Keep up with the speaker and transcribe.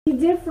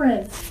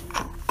difference.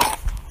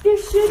 There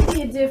should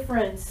be a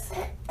difference.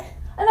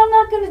 And I'm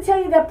not going to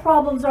tell you that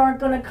problems aren't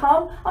going to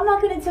come. I'm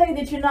not going to tell you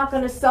that you're not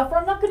going to suffer.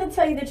 I'm not going to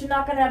tell you that you're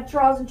not going to have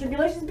trials and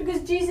tribulations,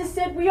 because Jesus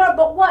said we are.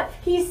 But what?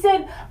 He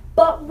said,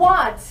 but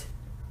what?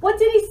 What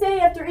did he say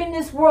after in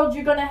this world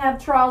you're going to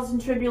have trials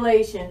and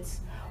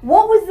tribulations?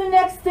 What was the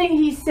next thing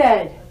he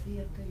said?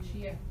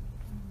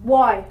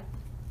 Why?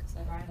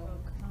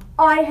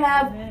 I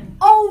have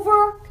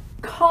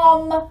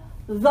overcome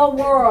the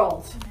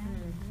world.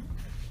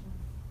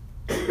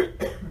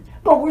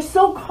 But we're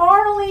so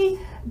carnally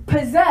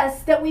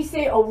possessed that we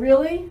say, oh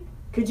really?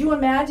 Could you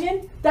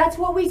imagine? That's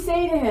what we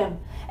say to him.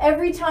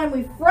 Every time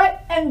we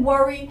fret and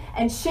worry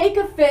and shake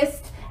a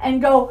fist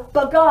and go,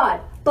 but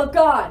God, but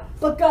God,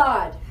 but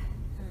God.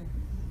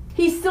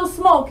 He's still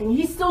smoking,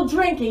 he's still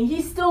drinking,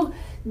 he's still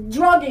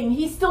drugging,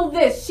 he's still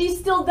this, she's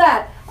still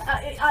that.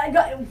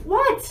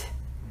 What?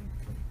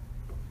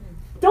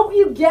 Don't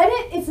you get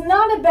it? It's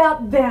not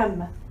about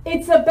them.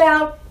 It's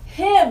about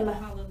him.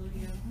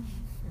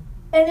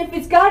 And if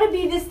it's got to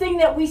be this thing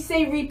that we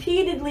say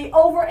repeatedly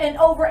over and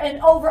over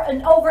and over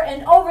and over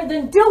and over,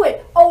 then do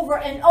it over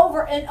and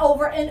over and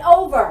over and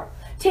over.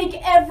 Take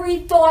every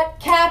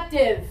thought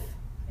captive.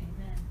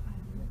 Amen.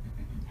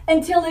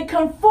 Until it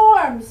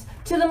conforms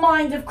to the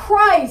mind of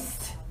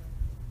Christ.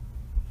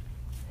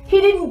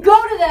 He didn't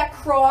go to that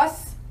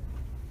cross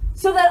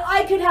so that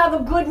I could have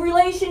a good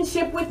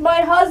relationship with my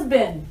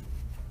husband.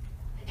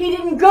 He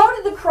didn't go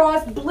to the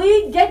cross,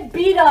 bleed, get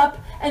beat up,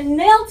 and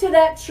nailed to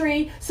that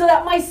tree so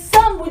that my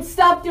son would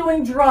stop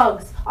doing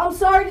drugs. I'm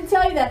sorry to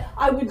tell you that.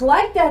 I would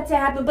like that to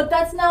happen, but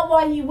that's not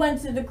why he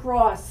went to the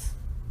cross.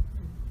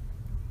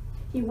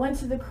 He went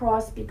to the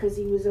cross because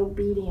he was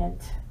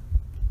obedient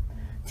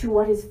to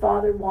what his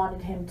Father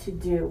wanted him to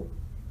do.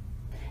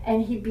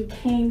 And he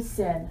became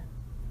sin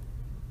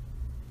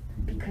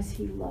because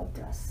he loved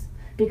us,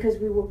 because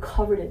we were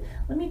covered in.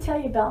 Let me tell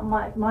you about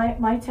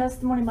my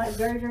testimony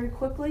very, very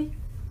quickly.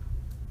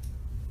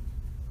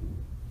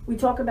 We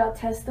talk about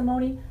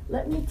testimony.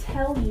 Let me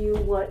tell you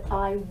what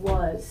I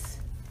was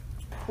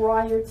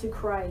prior to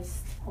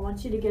Christ. I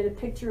want you to get a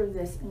picture of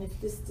this. And if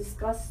this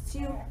disgusts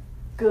you,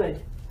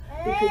 good.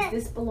 Because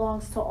this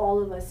belongs to all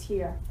of us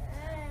here.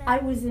 I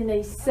was in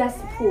a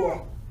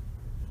cesspool,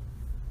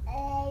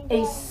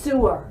 a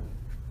sewer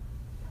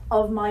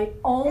of my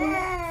own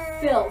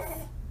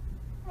filth,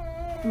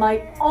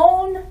 my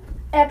own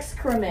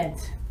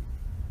excrement.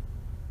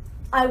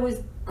 I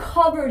was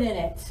covered in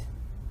it.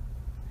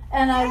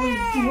 And I was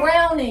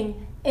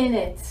drowning in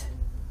it.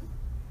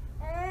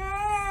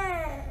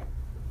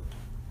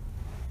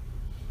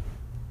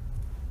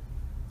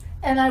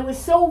 And I was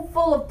so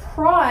full of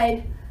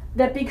pride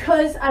that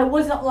because I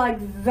wasn't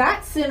like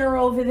that sinner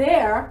over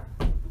there,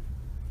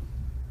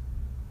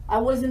 I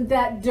wasn't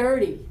that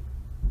dirty.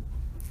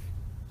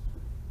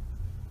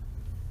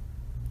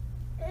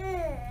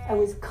 I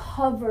was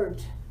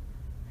covered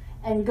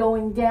and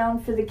going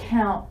down for the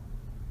count.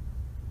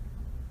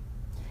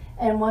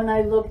 And when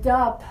I looked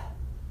up,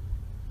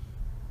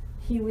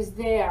 he was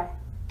there.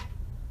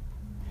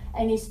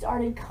 And he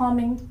started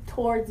coming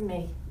towards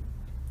me.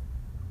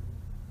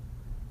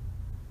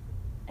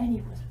 And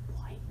he was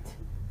white,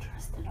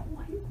 dressed in a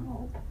white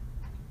robe.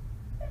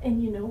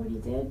 And you know what he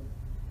did?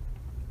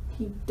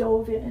 He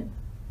dove in.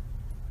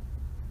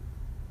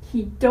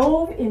 He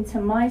dove into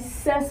my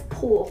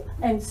cesspool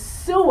and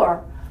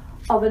sewer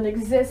of an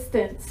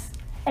existence.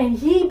 And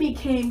he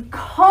became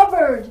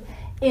covered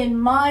in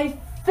my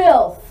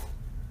filth,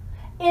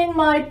 in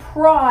my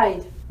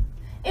pride,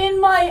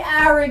 in my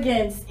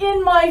arrogance,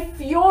 in my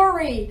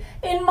fury,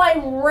 in my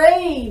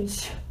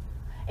rage,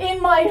 in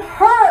my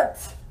hurt.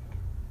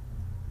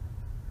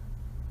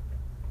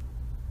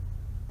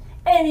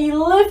 And he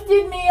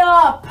lifted me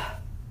up.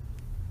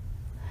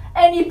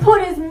 And he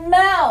put his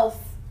mouth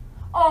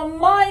on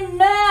my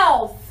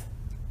mouth.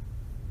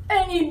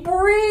 And he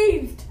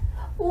breathed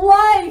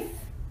life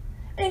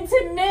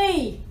into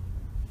me.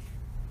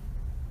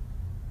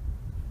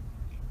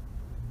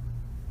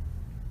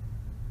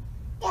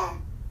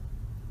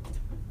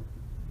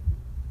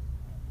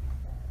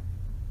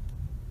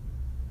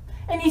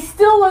 And he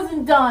still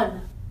wasn't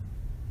done.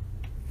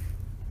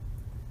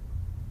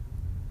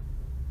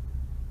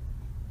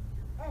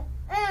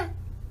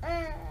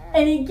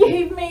 And he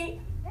gave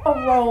me a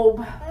robe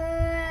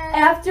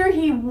after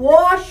he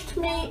washed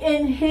me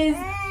in his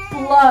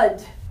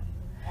blood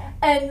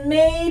and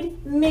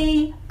made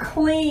me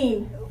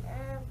clean.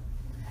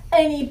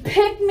 And he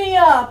picked me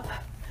up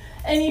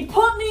and he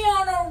put me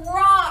on a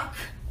rock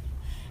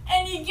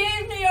and he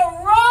gave me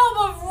a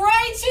robe of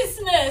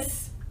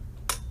righteousness.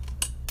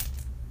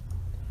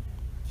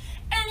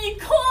 And he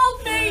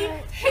called me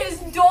his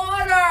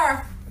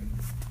daughter.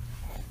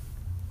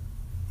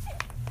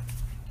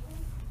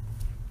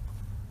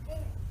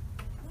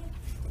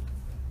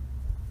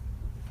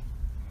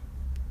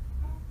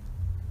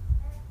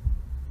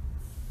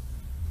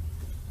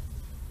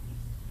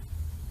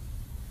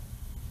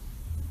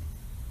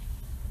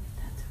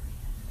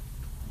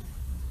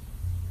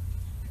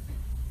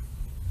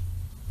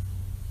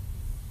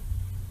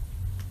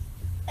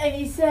 And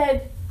he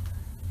said,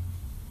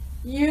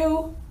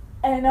 you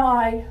and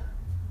I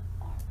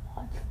are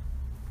one.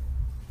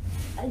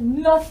 And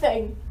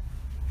nothing,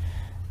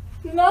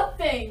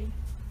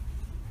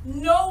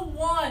 no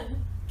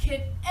one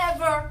can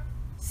ever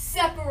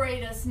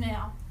separate us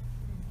now.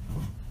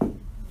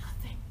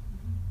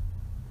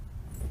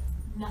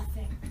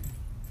 Nothing.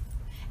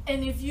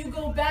 And if you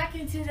go back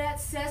into that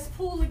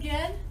cesspool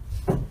again,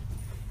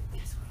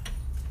 guess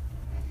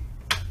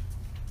what?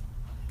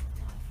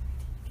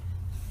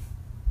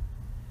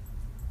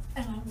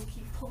 And I will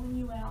keep pulling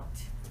you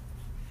out.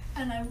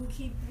 And I will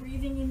keep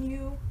breathing in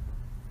you.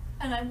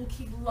 And I will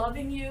keep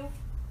loving you.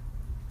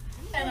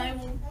 And I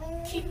will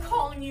keep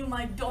calling you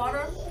my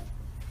daughter.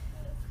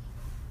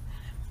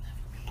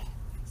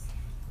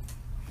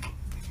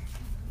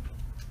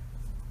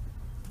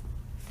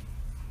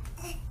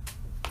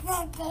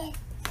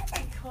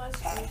 Because,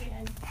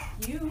 Georgean,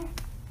 you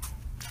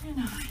and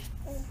I.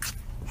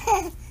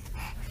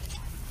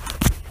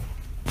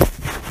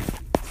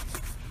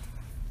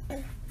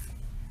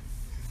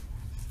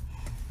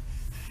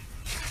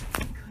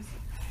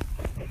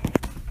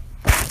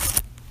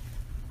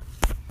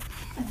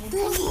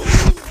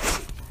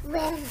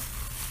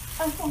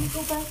 I want to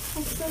go back to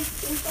my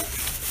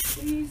place.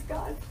 Please,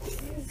 God,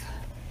 please.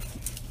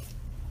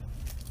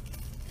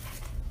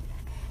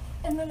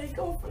 And then I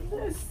go from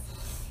this.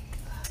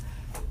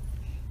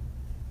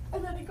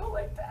 And then I go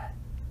like that.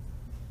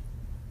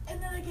 And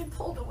then I get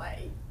pulled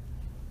away.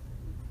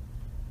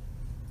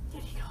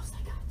 Yet he goes,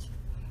 I got you.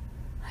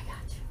 I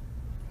got you.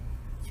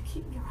 You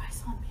keep your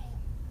eyes on me.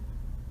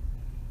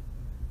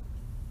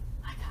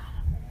 I got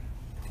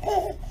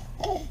him.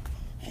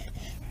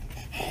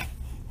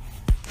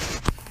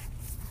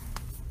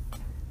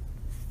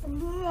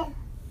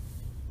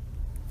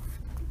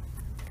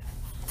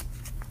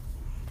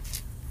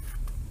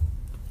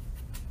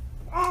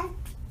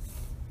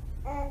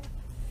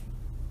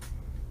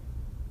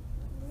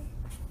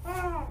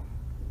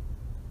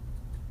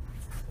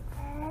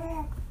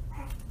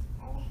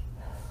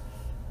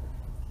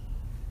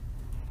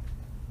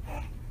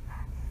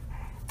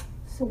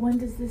 So when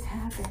does this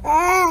happen?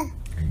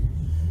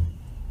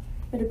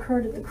 It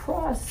occurred at the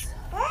cross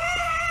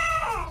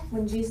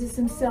when Jesus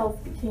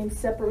himself became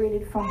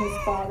separated from his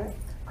Father,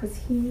 because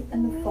he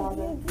and the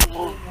Father are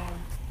one.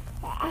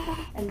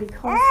 And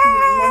because he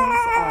loves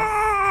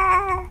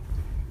us,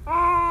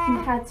 he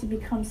had to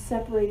become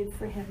separated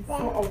for him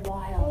for a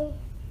while.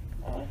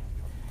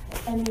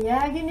 And the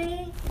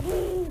agony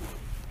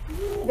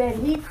that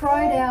he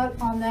cried out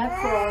on that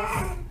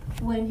cross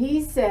when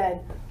he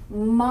said,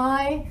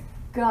 my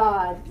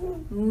God,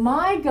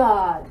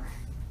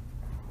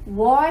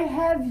 why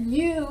have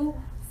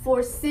you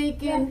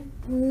forsaken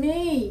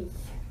me?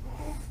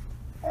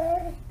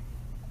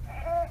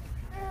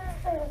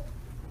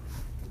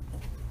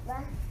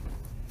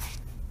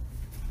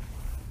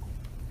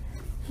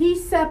 He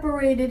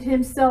separated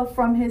himself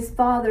from his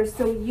Father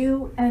so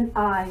you and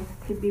I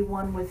could be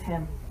one with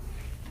him.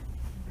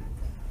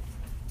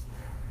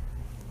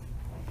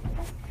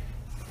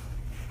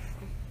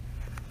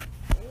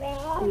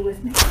 Are you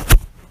with me?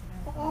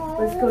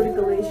 Let's go to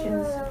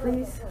Galatians,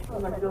 please. We're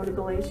going to go to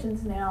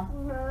Galatians now,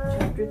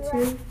 chapter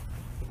 2,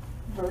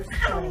 verse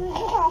 20.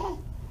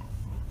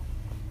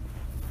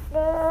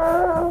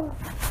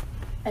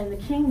 And the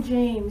King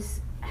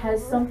James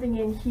has something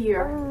in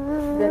here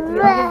that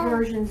the other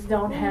versions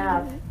don't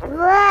have.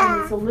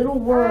 And it's a little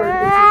word.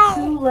 It's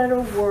a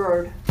 2-letter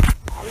word.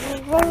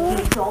 It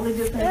makes all the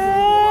difference in the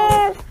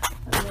world.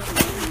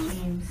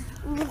 James.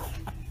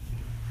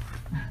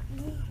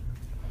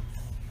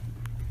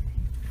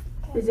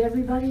 Is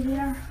everybody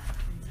there?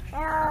 Is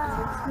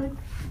that good?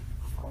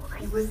 Are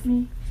you with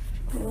me?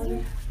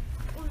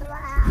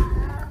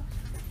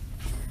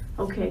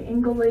 Okay,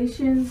 in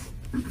Galatians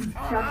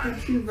chapter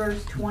 2,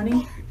 verse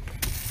 20.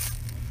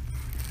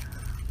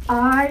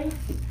 I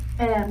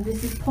am,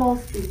 this is Paul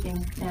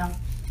speaking now,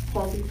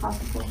 Paul the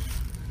Apostle Paul.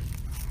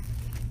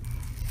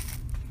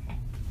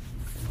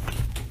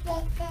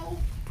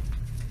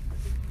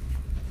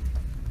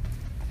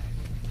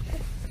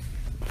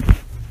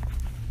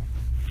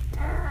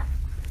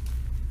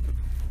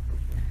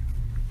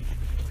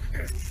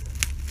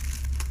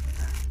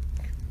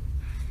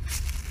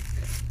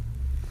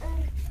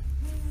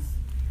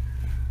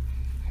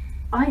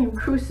 I am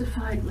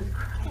crucified with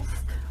Christ.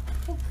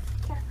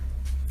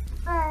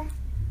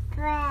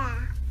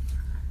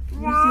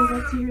 Can you say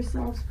that to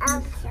yourselves,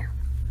 please?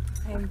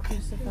 I am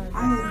crucified. I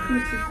am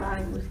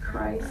crucified with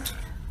Christ.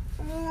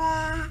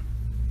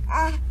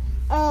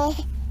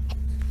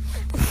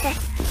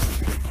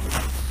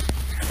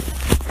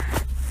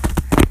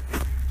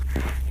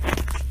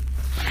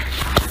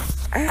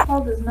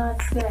 Paul does not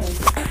say,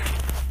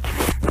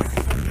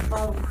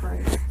 follow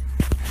Christ.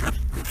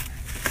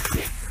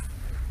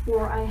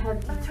 Or I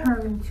have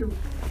determined to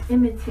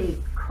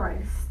imitate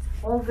Christ.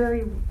 All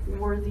very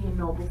worthy and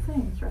noble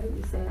things, right?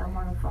 We say, I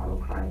want to follow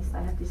Christ.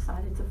 I have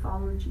decided to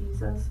follow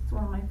Jesus. It's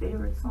one of my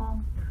favorite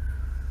songs.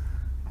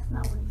 That's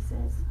not what he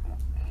says.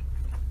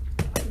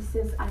 He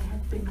says, I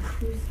have been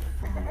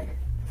crucified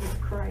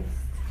with Christ.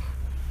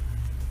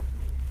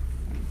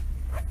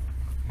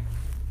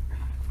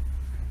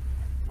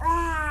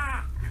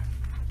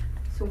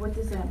 So what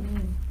does that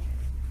mean?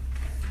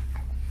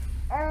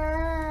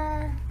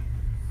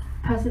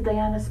 Pastor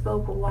Diana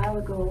spoke a while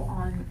ago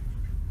on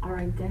our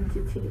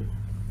identity,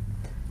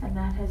 and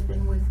that has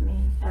been with me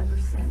ever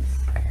since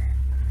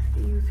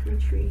the youth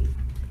retreat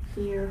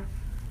here.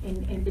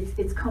 And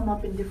it's come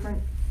up in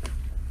different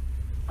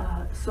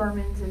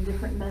sermons and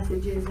different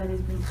messages that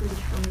has been preached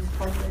from this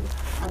pulpit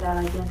about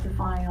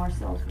identifying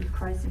ourselves with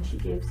Christ, and she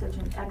gave such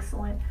an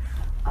excellent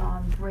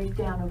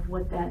breakdown of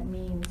what that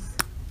means.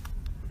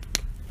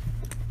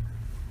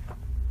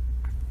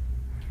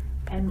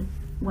 And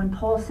when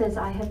Paul says,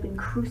 I have been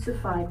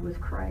crucified with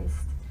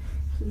Christ,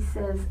 he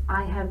says,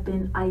 I have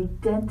been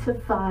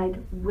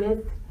identified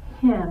with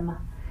him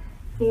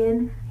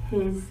in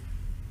his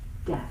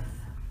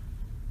death,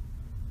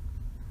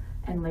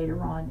 and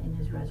later on in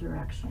his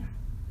resurrection.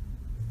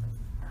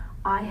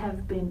 I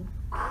have been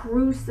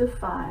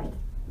crucified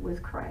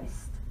with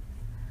Christ.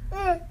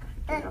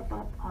 Get up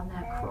on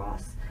that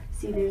cross.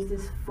 See, there's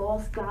this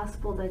false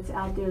gospel that's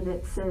out there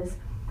that says,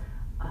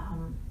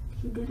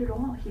 he did it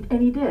all. And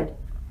he did.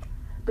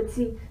 But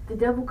see, the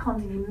devil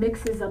comes and he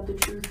mixes up the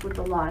truth with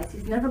the lies.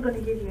 He's never going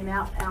to give you an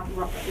out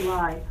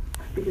lie,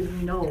 because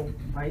we know,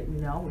 right? We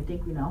know, we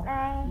think we know.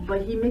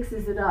 But he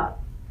mixes it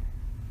up.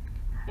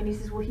 And he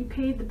says, well, he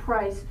paid the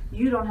price.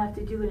 You don't have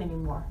to do it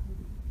anymore.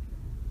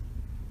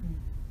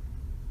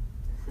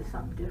 This is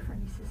something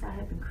different. He says, I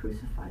have been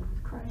crucified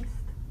with Christ.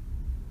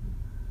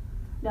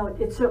 Now,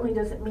 it certainly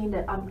doesn't mean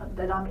that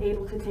I'm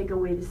able to take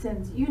away the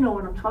sins. You know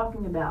what I'm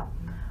talking about.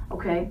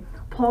 Okay?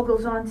 Paul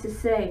goes on to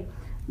say,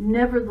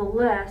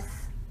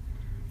 nevertheless,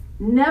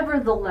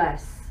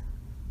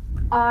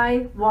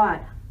 I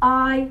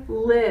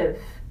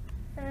live.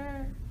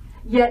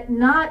 Yet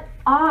not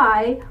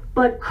I,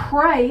 but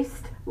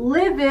Christ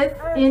liveth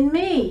in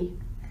me.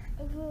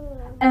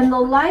 And the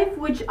life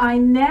which I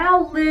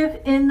now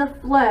live in the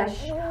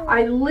flesh,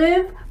 I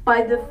live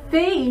by the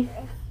faith,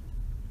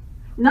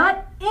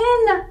 not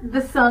in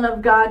the Son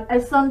of God,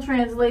 as some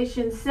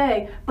translations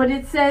say, but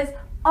it says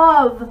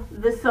of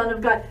the Son of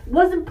God. It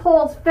wasn't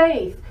Paul's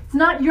faith. It's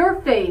not your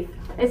faith.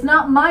 It's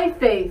not my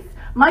faith.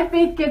 My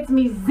faith gets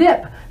me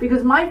zip,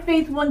 because my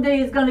faith one day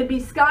is going to be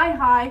sky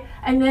high,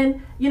 and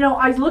then,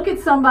 I look at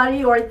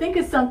somebody or I think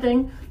of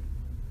something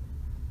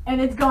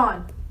and it's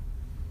gone.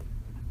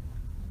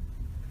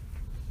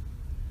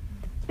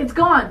 It's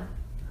gone.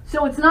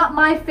 So it's not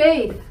my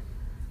faith.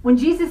 When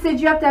Jesus said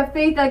you have to have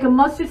faith like a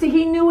mustard seed,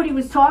 he knew what he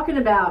was talking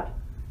about.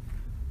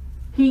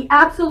 He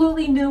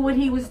absolutely knew what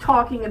he was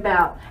talking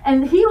about.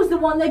 And he was the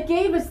one that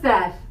gave us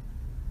that.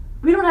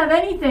 We don't have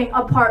anything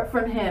apart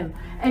from him.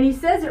 And he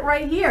says it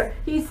right here.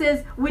 He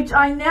says, which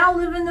I now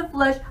live in the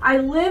flesh, I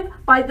live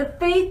by the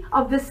faith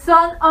of the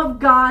Son of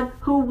God,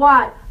 who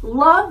what?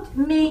 Loved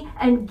me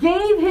and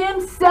gave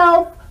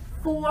himself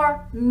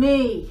for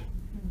me.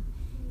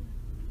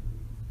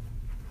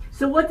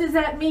 So what does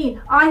that mean?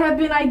 I have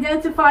been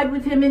identified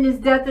with him in his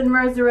death and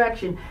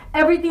resurrection.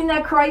 Everything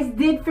that Christ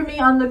did for me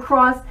on the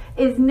cross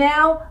is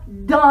now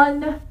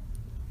done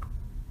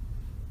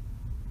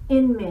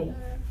in me.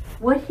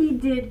 What he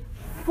did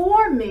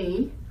for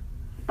me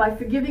by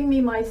forgiving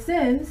me my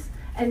sins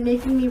and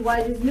making me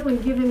white as new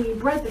and giving me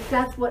breath,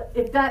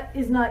 if that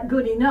is not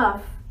good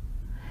enough,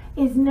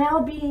 is now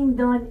being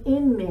done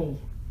in me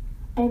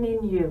and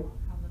in you.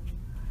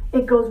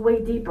 It goes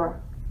way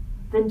deeper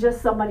than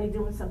just somebody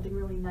doing something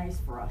really nice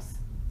for us.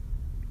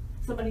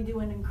 Somebody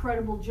doing an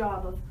incredible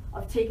job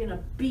of taking a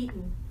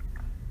beating,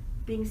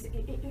 being,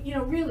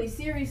 really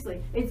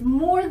seriously. It's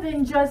more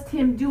than just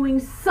him doing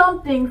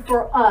something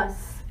for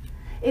us.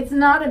 It's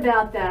not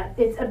about that.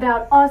 It's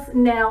about us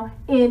now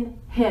in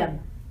him,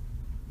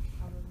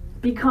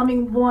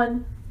 becoming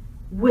one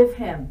with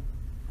him.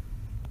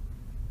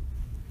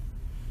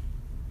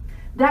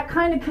 That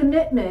kind of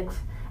commitment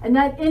and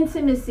that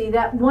intimacy,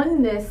 that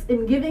oneness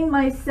in giving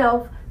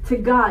myself to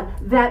God,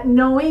 that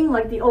knowing,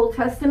 like the Old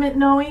Testament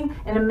knowing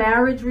in a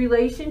marriage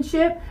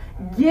relationship,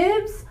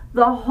 gives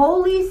the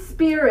Holy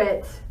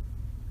Spirit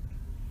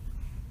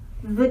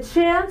the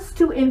chance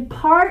to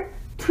impart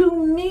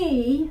to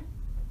me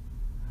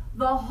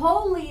the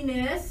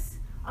holiness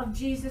of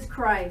Jesus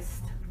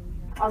Christ.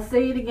 I'll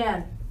say it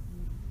again.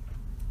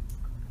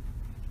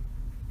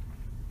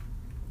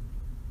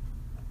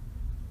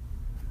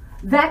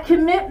 That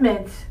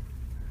commitment,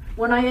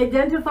 when I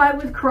identify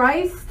with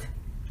Christ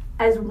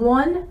as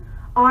one,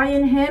 I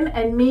and him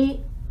and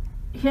me,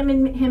 him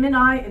and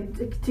I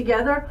and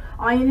together,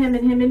 I and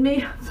him and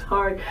me. I'm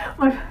sorry.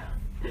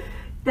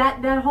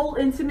 That whole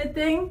intimate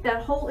thing,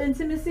 that whole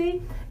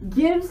intimacy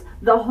gives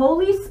the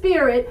Holy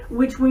Spirit,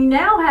 which we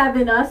now have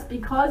in us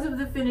because of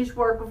the finished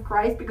work of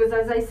Christ, because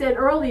as I said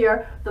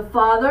earlier, the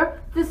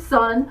Father, the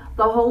Son,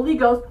 the Holy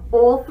Ghost,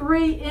 all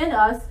three in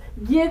us,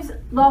 gives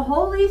the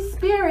Holy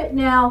Spirit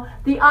now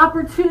the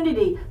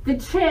opportunity, the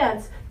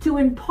chance to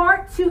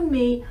impart to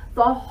me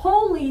the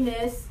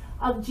holiness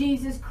of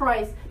Jesus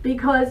Christ,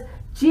 because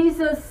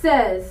Jesus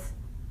says,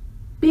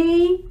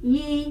 be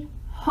ye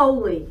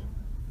holy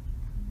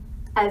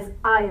as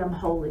I am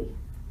holy.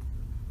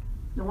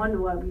 No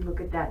wonder why we look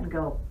at that and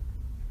go,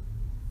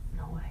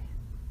 no way.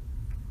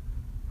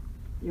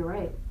 You're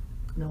right.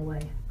 No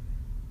way.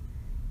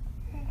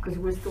 Because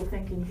we're still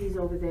thinking he's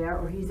over there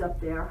or he's up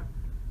there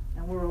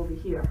and we're over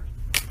here.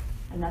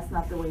 And that's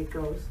not the way it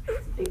goes.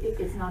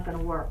 It's not going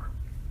to work.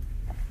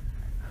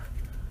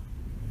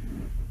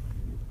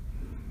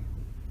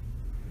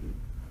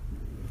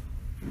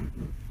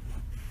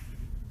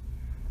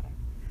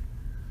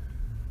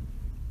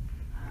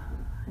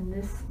 And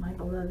this, my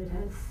beloved,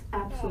 has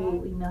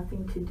absolutely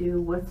nothing to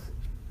do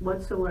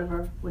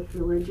whatsoever with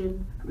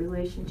religion,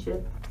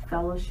 relationship,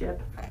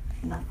 fellowship,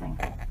 nothing.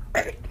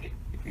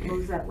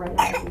 Blows that right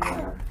out of the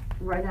water.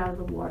 Right out of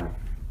the water.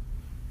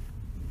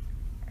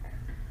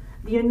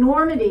 The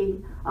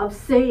enormity of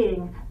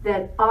saying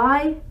that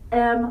I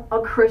am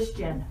a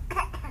Christian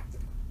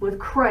with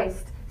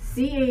Christ,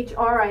 Christ,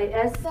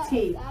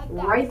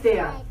 right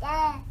there.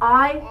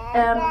 I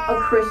am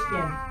a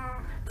Christian.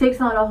 Takes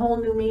on a whole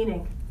new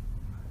meaning.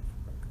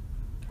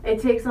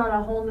 It takes on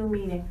a whole new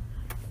meaning.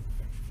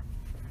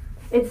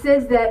 It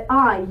says that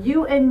I,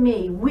 you and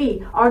me,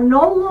 we are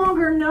no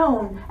longer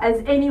known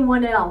as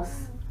anyone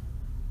else.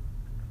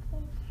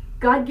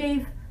 God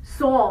gave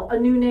Saul a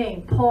new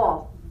name,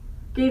 Paul.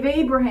 Gave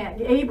Abram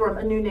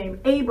a new name,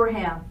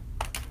 Abraham.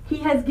 He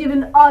has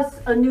given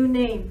us a new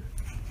name,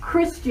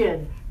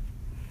 Christian.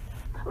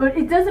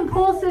 It doesn't,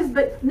 Paul says,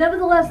 but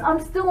nevertheless,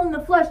 I'm still in the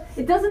flesh.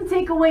 It doesn't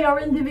take away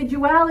our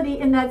individuality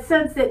in that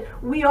sense that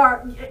we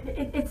are,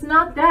 it's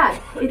not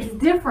that. It's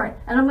different.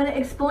 And I'm going to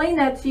explain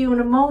that to you in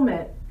a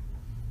moment.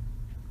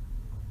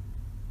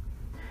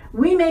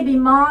 We may be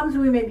moms,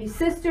 we may be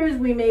sisters,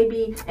 we may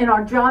be in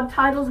our job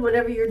titles,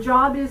 whatever your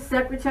job is,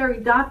 secretary,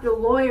 doctor,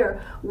 lawyer,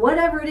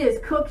 whatever it is,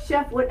 cook,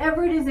 chef,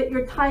 whatever it is that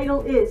your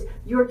title is,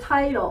 your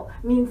title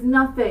means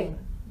nothing.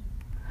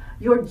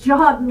 Your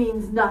job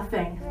means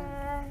nothing.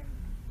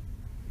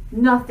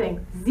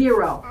 Nothing.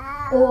 Zero.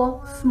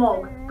 All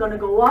smoke. Gonna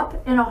go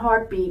up in a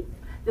heartbeat.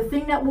 The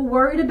thing that we're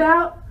worried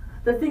about,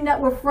 the thing that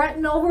we're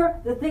fretting over,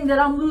 the thing that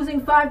I'm losing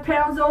 5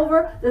 pounds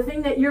over, the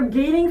thing that you're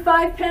gaining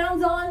 5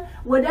 pounds on,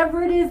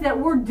 whatever it is that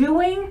we're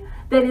doing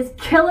that is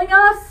killing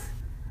us,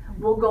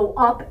 will go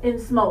up in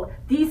smoke.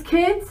 These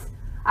kids,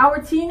 our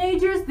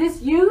teenagers,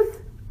 this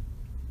youth,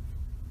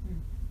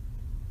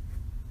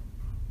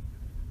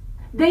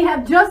 they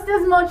have just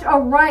as much a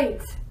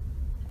right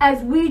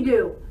as we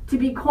do to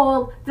be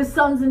called the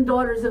sons and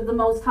daughters of the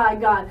Most High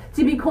God,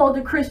 to be called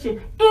a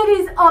Christian. It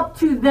is up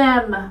to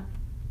them.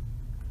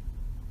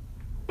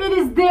 It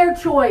is their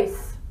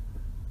choice.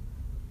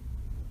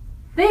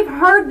 They've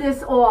heard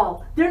this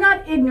all. They're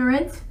not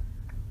ignorant.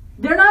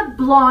 They're not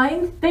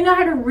blind. They know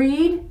how to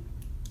read.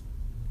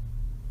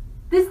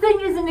 This thing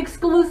isn't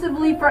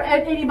exclusively for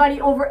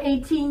anybody over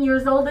 18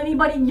 years old.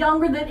 Anybody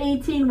younger than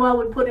 18, well,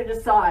 would put it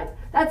aside.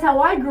 That's how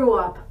I grew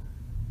up.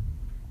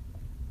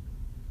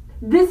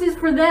 This is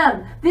for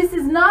them. This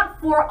is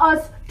not for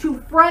us to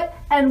fret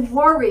and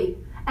worry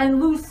and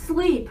lose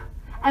sleep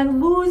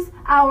and lose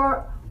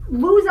our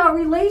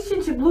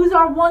relationship, lose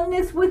our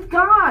oneness with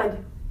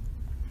God.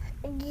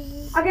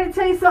 I got to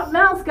tell you something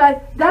else,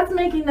 guys. That's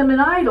making them an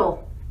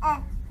idol.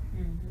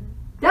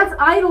 That's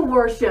idol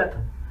worship.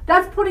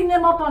 That's putting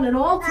them up on an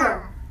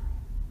altar.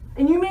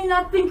 And you may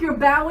not think you're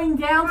bowing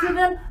down to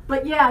them,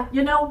 but yeah,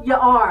 you know, you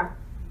are.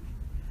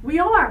 We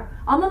are.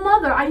 I'm a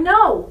mother. I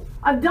know.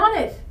 I've done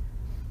it.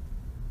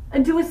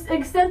 And to an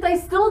extent, I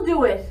still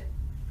do it.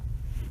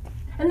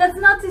 And that's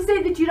not to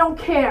say that you don't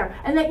care,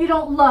 and that you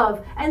don't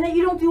love, and that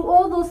you don't do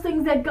all those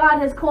things that God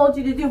has called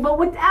you to do. But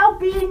without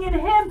being in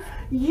Him,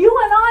 you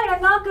and I are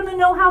not going to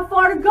know how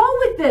far to go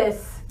with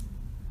this.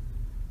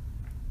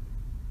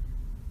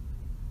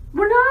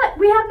 We're not.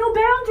 We have no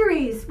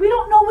boundaries. We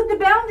don't know what the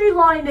boundary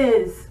line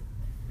is.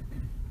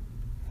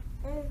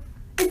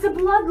 It's a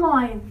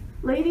bloodline.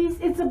 Ladies,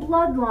 it's a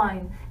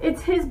bloodline.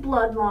 It's His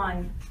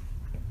bloodline.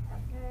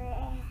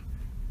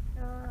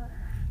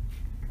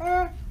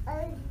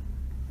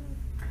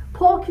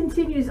 Paul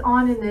continues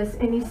on in this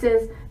and he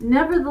says,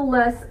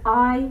 nevertheless,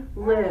 I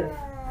live.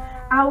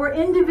 Our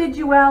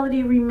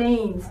individuality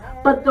remains,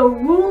 but the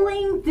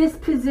ruling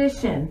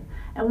disposition,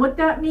 and what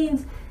that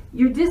means,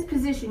 your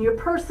disposition, your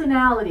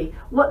personality,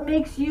 what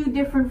makes you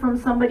different from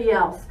somebody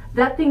else,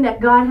 that thing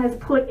that God has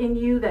put in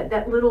you,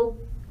 that little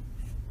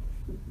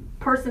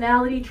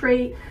personality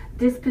trait,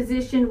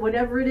 disposition,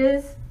 whatever it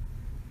is,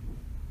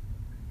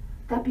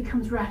 that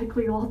becomes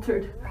radically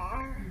altered.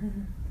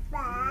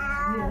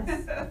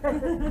 Yes.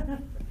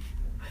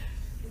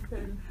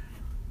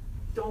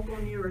 Don't go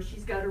near her.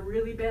 She's got a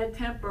really bad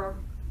temper.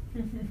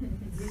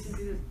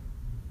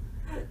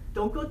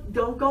 Don't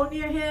go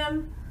near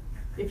him.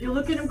 If you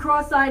look at him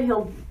cross-eyed,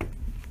 he'll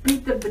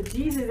beat the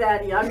bejesus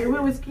out of you. I mean,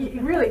 it was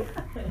really.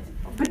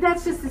 But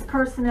that's just his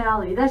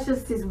personality. That's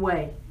just his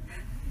way.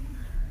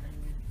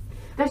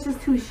 That's just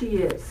who she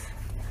is.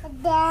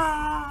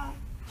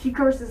 She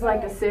curses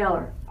like a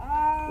sailor.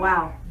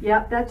 Wow.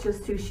 Yep, that's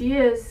just who she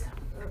is.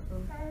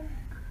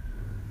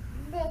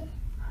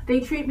 They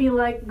treat me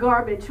like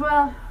garbage.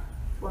 Well,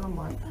 what am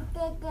I?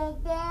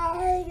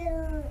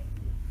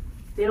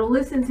 They don't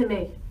listen to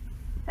me.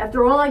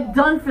 After all I've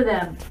done for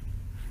them.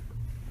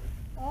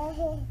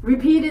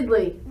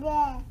 Repeatedly.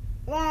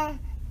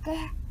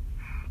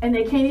 And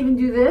they can't even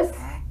do this.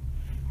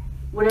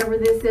 Whatever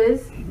this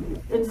is,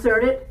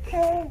 insert it.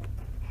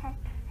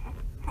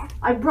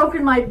 I've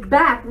broken my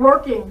back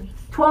working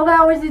 12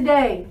 hours a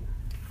day,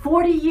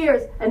 40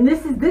 years, and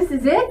this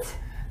is it?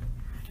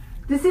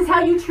 This is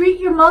how you treat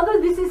your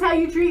mother? This is how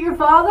you treat your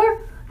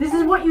father? This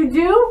is what you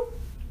do?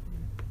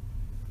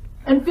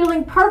 And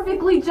feeling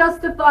perfectly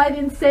justified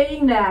in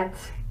saying that.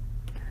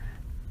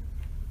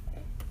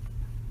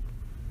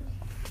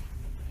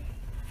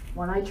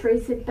 When I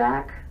trace it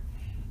back,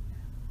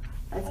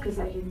 that's because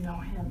I didn't know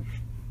him.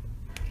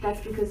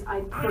 That's because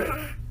I put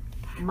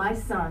my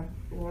son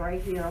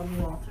right here on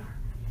the altar.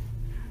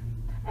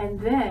 And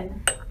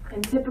then,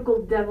 in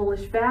typical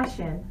devilish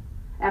fashion,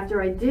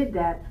 after I did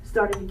that,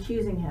 started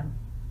accusing him.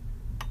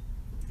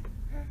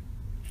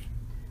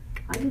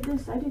 I did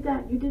this, I did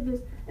that, you did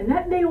this. And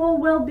that may all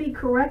well be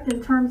correct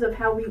in terms of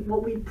how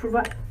what we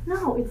provide.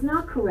 No, it's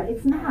not correct.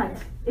 It's not.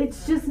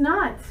 It's just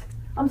not.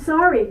 I'm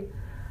sorry.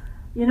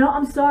 You know,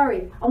 I'm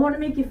sorry. I want to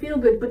make you feel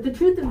good. But the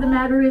truth of the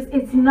matter is,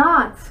 it's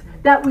not.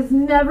 That was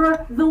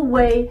never the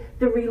way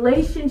the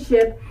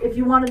relationship, if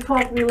you want to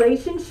talk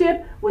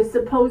relationship, was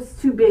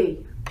supposed to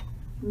be.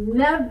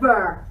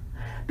 Never.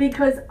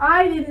 Because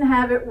I didn't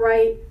have it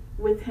right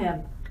with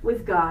him,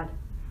 with God.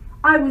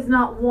 I was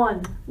not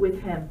one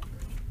with him.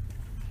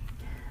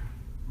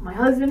 My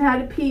husband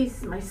had a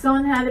piece, my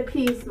son had a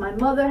piece, my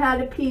mother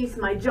had a piece,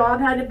 my job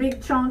had a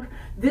big chunk,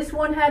 this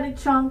one had a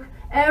chunk,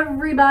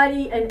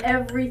 everybody and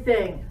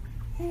everything.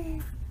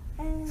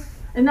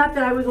 And not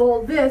that I was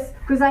all this,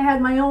 because I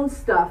had my own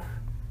stuff.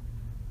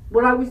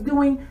 What I was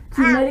doing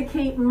to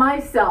medicate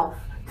myself,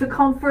 to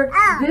comfort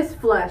this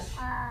flesh.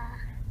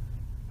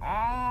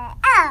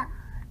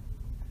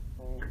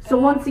 So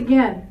once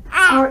again,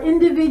 our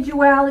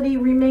individuality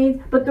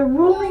remains, but the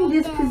ruling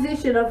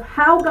disposition of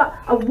how God,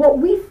 of what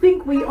we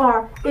think we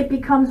are, it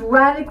becomes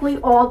radically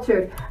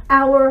altered.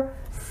 Our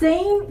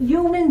same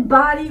human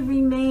body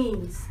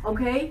remains,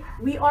 okay?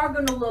 We are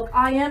going to look,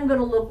 I am going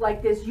to look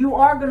like this, you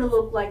are going to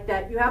look like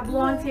that. You have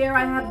blonde hair,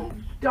 I have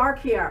dark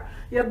hair.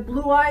 You have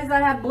blue eyes, I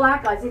have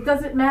black eyes. It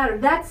doesn't matter.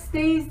 That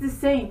stays the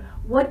same.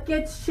 What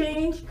gets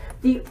changed?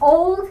 The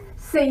old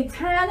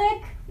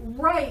satanic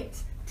right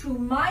to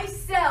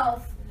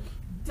myself,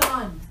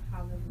 done.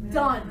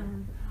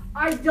 Done.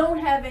 I don't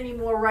have any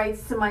more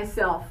rights to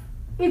myself.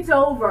 It's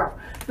over.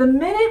 The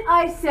minute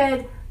I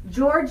said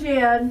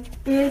Georgean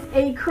is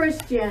a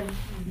Christian,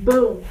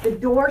 boom, the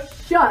door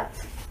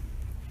shut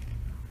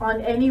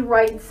on any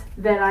rights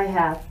that I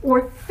have,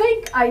 or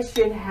think I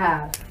should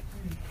have,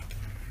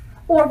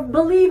 or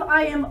believe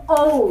I am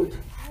owed.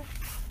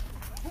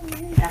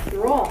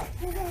 After all,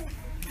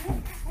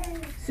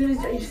 as soon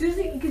as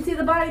you can see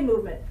the body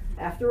movement,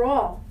 after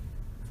all,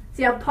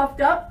 see how puffed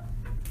up?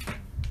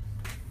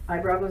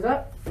 Eyebrow goes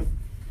up.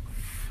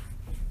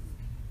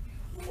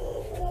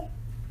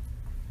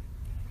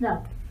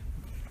 No.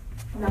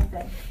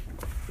 Nothing.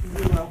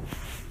 Zero.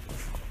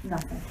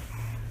 Nothing.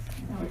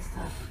 No, it's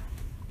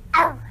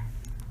tough.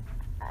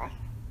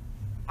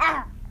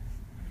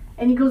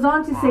 And he goes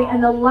on to say,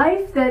 and the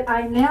life that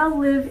I now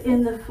live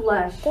in the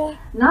flesh,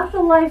 not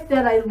the life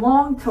that I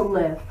long to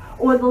live,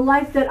 or the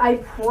life that I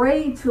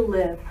pray to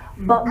live,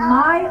 but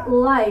my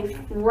life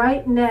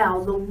right now,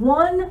 the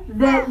one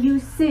that you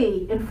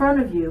see in front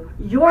of you,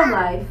 your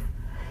life,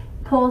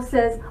 Paul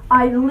says,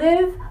 I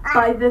live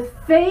by the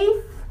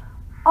faith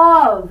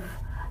of,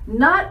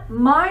 not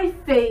my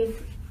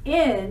faith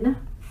in,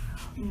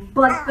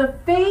 but the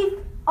faith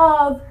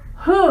of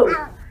who?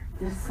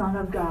 The Son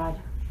of God.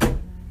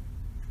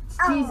 It's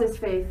Jesus'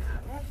 faith.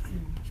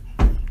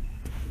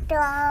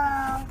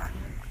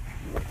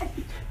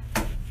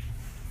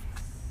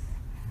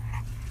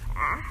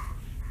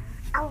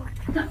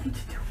 Nothing to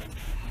do with it.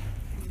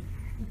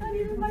 Not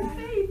even my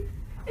faith.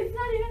 It's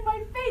not even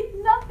my faith.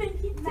 Nothing.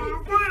 He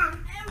takes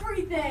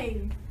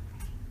everything.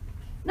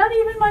 Not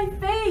even my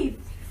faith.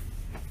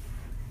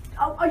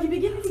 Are you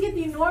beginning to get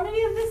the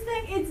enormity of this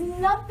thing? It's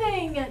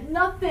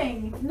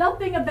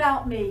nothing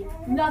about me.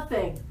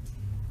 Nothing.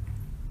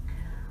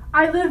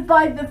 I live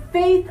by the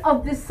faith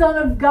of the Son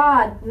of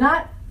God,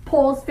 not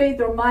Paul's faith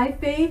or my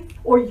faith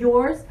or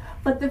yours,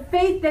 but the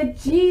faith that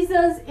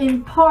Jesus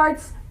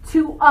imparts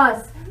to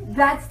us.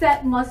 That's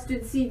that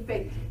mustard seed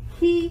faith.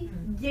 He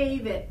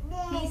gave it.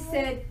 He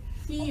said,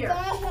 here.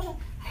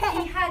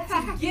 He had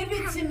to give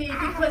it to me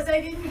because I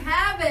didn't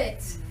have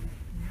it.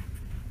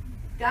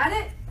 Got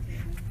it?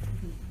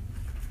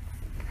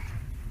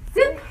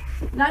 Zip.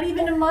 Not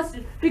even a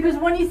mustard. Because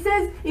when he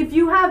says, if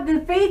you have the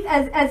faith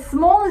as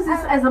small as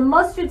this, as a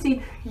mustard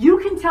seed, you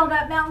can tell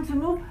that mountain to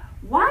move.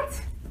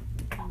 What?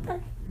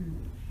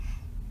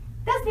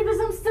 That's because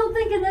I'm still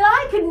thinking that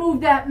I can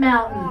move that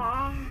mountain.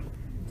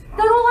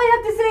 Then all I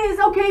have to say is,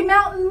 okay,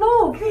 mountain,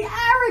 move. The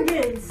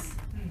arrogance.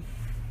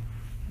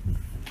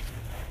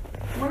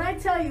 When I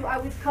tell you I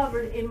was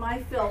covered in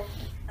my filth,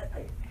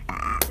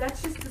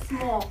 that's just a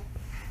small.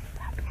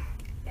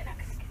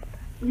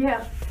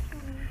 Yeah.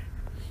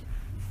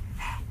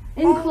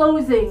 In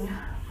closing,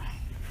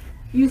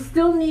 you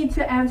still need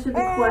to answer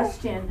the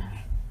question,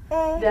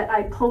 that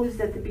I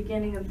posed at the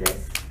beginning of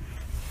this.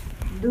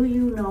 Do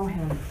you know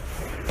him?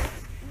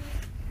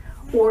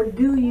 Or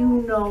do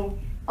you know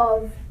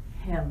of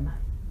him?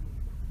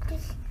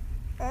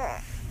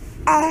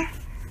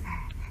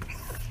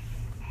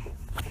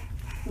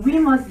 We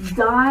must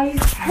die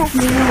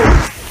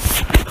daily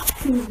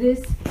to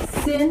this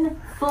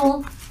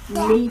sinful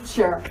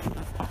nature.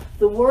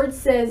 The word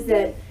says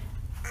that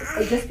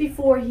just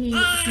before he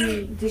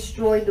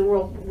destroyed the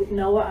world with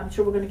Noah, I'm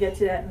sure we're going to get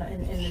to that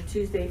in the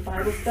Tuesday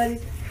Bible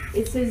studies.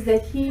 It says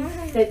that he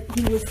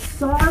was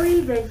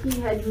sorry that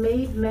he had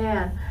made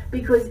man,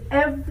 because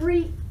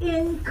every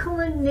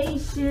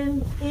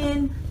inclination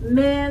in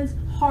man's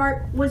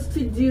heart was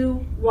to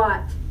do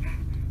what?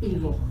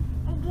 Evil.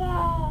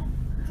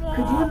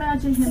 Could you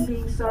imagine him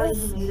being sorry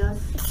he made us?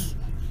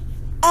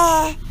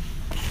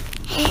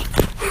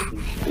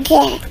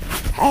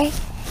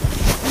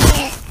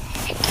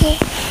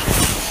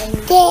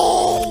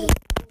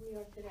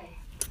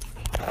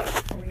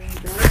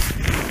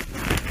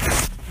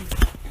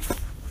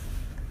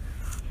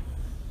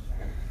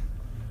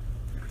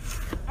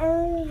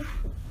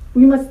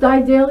 We must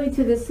die daily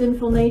to this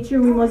sinful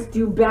nature. We must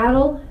do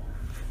battle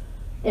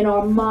in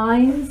our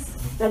minds.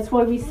 That's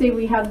why we say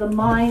we have the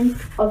mind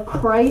of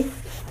Christ.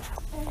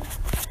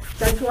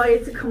 That's why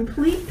it's a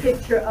complete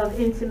picture of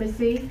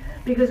intimacy,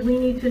 because we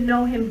need to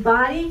know him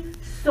body,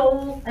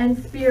 soul, and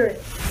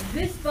spirit.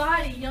 This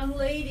body, young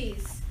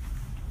ladies,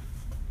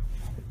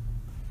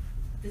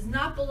 does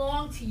not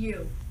belong to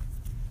you.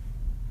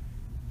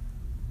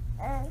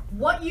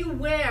 What you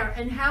wear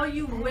and how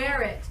you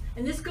wear it.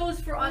 And this goes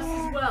for us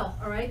as well,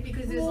 all right?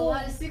 Because there's a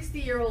lot of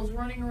 60-year-olds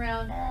running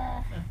around.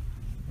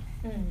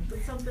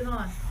 Put something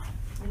on,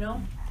 you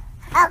know?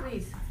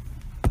 Please.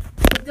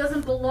 It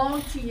doesn't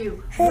belong to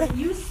you. When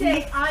you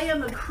say, I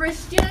am a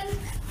Christian,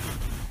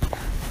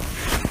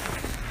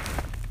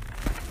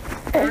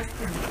 ask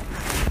him.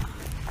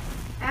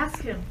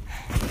 Ask him.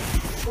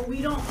 But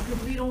we don't,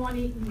 because we don't want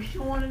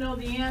to know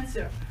the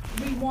answer.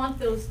 We want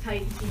those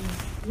tight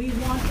jeans. We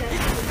want that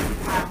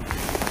house.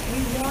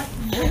 We want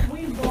what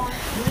we want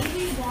when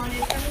we want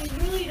it, and we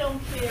really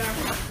don't care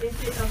if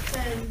it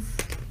offends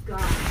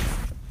God.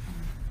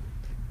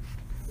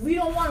 We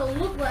don't want to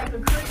look like a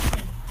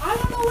Christian. I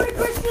don't know what a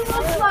Christian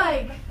looks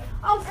like.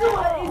 Oh, so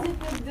is it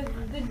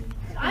the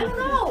I don't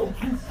know.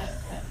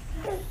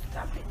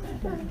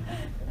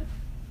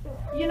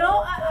 You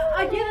know,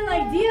 I get an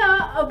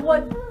idea of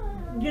what,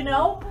 you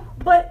know,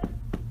 but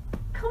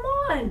come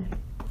on.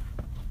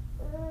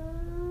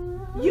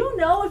 You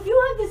know, if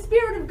you have the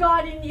Spirit of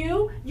God in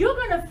you, you're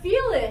going to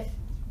feel it.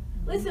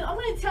 Listen, I'm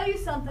going to tell you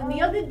something.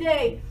 The other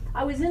day,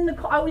 I was in the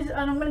car, and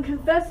I'm going to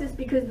confess this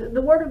because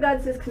the Word of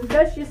God says,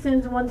 confess your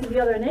sins one to the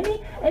other. And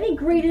any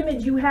great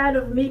image you had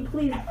of me,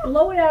 please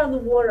blow it out of the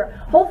water.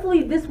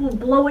 Hopefully this will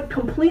blow it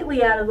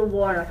completely out of the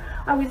water.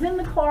 I was in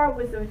the car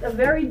with a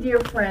very dear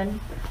friend,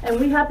 and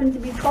we happened to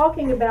be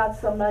talking about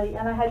somebody,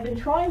 and I had been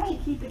trying to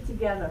keep it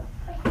together.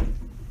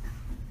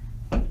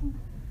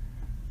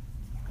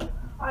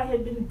 I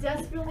had been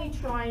desperately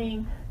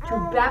trying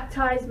to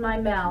baptize my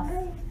mouth.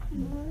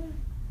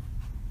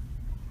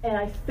 And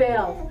I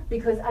failed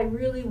because I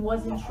really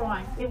wasn't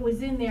trying. It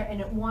was in there and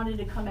it wanted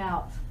to come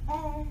out.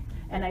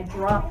 And I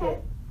dropped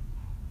it.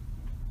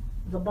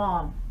 The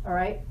bomb, all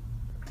right?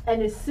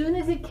 And as soon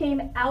as it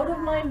came out of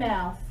my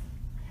mouth,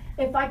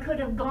 if I could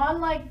have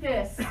gone like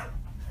this,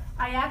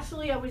 I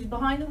was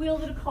behind the wheel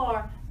of the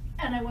car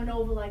and I went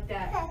over like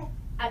that.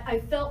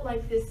 I felt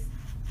like this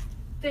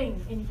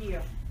thing in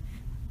here.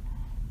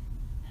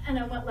 And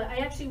I went like, I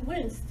actually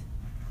winced.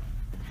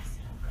 I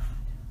said,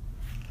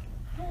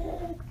 oh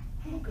God.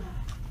 Oh God.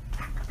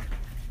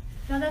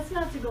 Now that's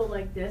not to go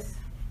like this.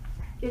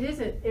 It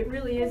isn't. It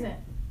really isn't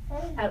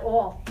at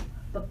all.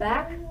 But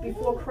back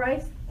before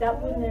Christ, that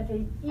wouldn't have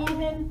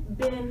even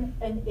been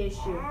an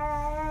issue.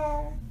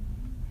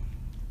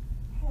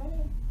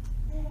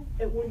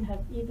 It wouldn't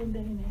have even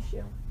been an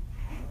issue.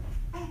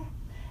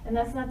 And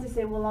that's not to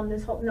say, well, I'm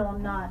this whole, no,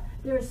 I'm not.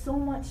 There is so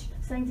much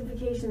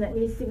sanctification that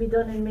needs to be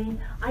done in me.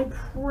 I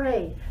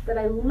pray that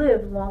I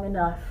live long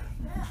enough.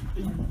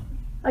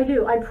 I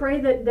do. I pray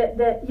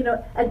that you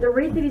know, at the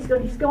rate that he's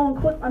going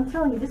quick. I'm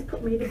telling you, this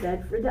put me to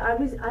bed. I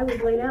was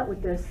laid out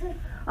with this.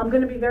 I'm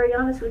going to be very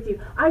honest with you.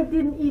 I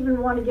didn't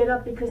even want to get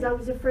up because I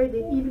was afraid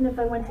that even if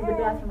I went to the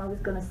bathroom, I was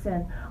going to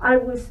sin.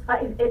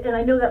 And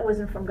I know that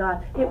wasn't from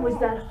God. It was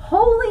that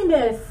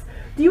holiness.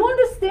 Do you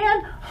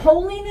understand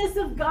holiness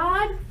of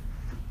God?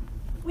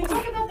 We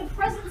talk about the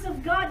presence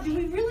of God. Do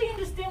we really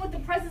understand what the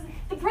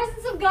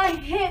presence of God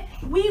hit?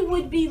 We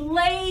would be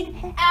laid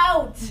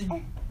out.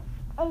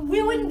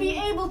 We wouldn't be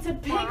able to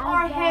pick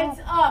our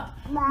heads up.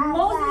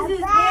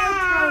 Moses' hair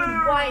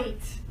turned white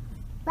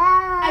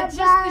at just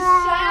the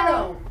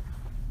shadow.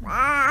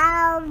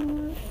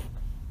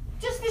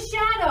 Just the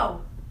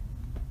shadow.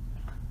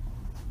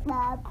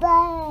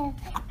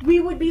 We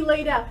would be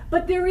laid out.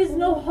 But there is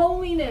no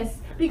holiness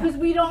because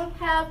we don't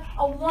have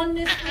a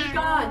oneness with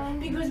God,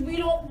 because we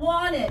don't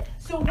want it.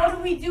 So what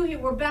do we do here?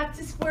 We're back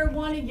to square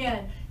one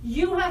again.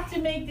 You have to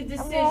make the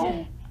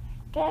decision.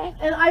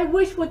 And I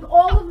wish with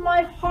all of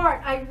my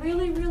heart, I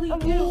really, really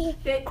do,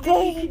 that it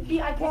could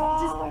be, I could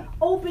just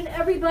open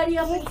everybody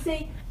up and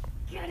say,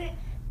 get it,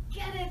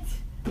 get it,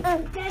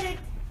 get it,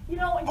 you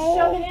know, and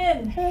shove it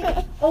in.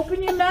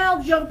 Open your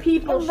mouths, young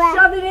people,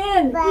 shove it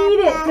in, eat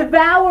it,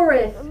 devour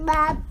it.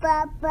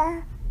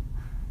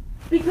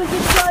 Because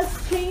it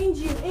does change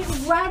you. It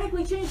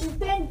radically changes you.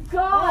 Thank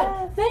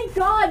God. Thank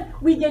God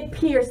we get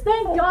pierced.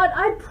 Thank God.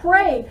 I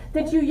pray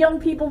that you young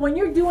people, when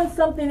you're doing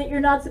something that you're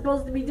not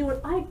supposed to be doing,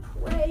 I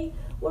pray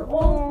with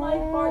all of my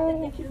heart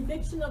that the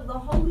conviction of the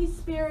Holy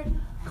Spirit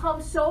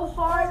comes so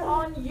hard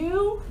on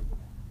you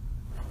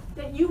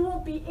that you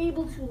won't be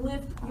able to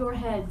lift your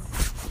heads.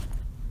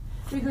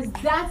 Because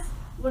that's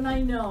when I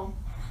know.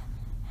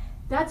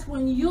 That's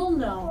when you'll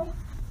know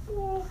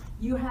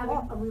you're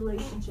having a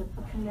relationship,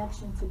 a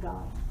connection to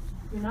God.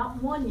 You're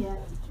not one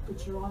yet,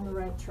 but you're on the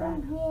right track.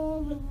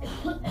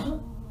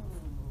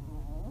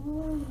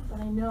 But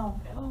I know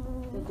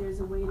that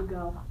there's a way to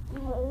go.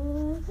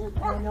 And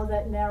I know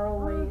that narrow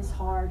way is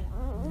hard.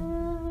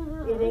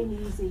 It ain't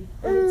easy,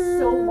 but it's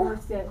so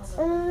worth it.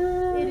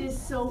 It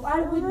is so, I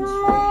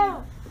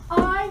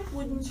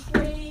wouldn't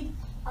trade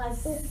a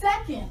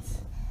second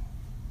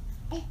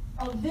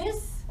of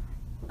this,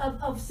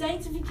 of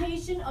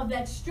sanctification, of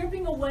that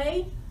stripping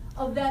away,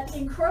 of that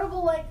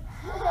incredible, like,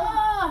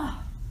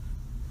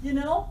 you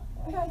know,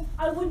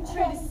 I wouldn't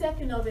trade a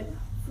second of it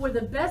for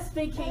the best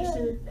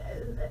vacation,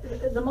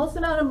 the most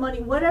amount of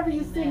money, whatever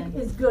you think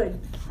is good.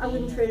 I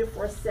wouldn't trade it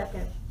for a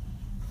second.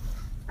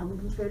 I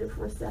wouldn't trade it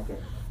for a second.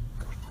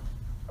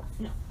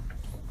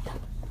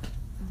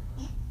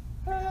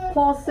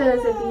 Paul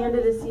says at the end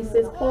of this, he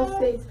says, Paul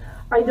states,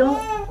 I don't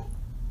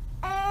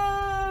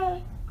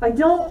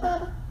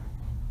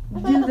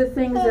do the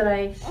things that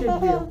I should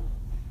do.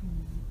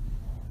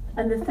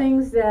 And the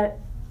things that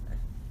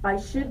I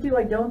should do,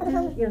 I don't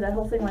do. You know, that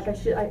whole thing, like I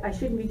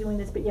shouldn't be doing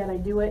this, but yet I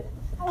do it.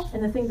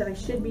 And the thing that I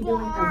should be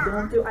doing, I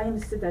don't do. I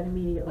understood that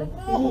immediately.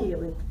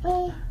 Immediately.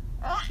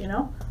 You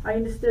know? I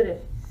understood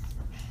it.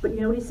 But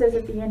you know what he says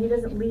at the end? He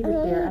doesn't leave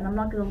it there. And I'm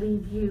not going to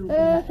leave you in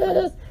that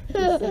place. He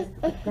says,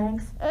 but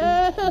thanks be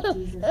to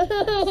Jesus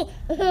Christ.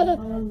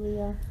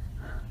 Hallelujah.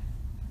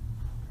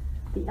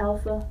 The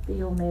Alpha,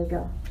 the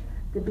Omega.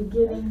 The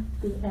beginning,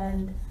 the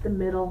end, the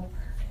middle.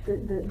 The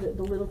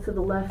little to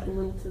the left, the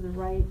little to the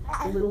right,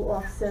 the little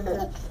off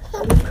center.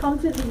 When you come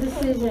to the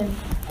decision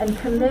and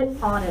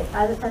commit on it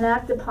and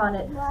act upon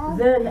it,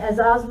 then, as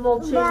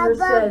Oswald Chambers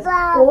says,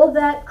 all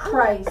that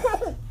Christ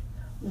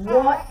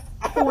wrought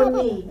for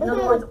me, in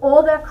other words,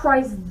 all that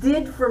Christ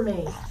did for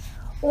me,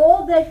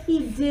 all that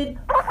he did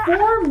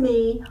for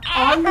me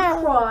on the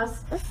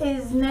cross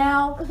is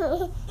now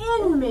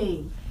in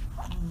me.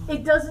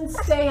 It doesn't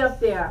stay up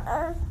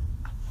there.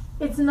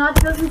 It's not,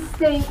 doesn't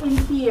stay in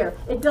here.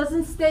 It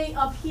doesn't stay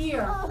up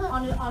here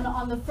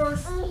on the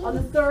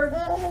third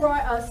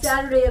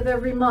Saturday of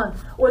every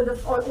month, or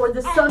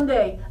the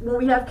Sunday when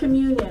we have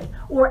communion,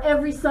 or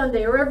every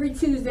Sunday, or every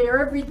Tuesday, or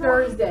every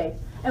Thursday,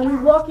 and we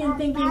walk in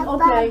thinking,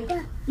 okay,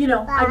 you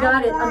know, I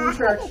got it. I'm in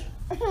church.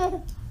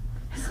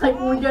 It's like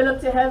when we get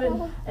up to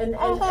heaven and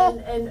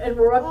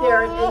we're up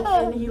there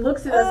and he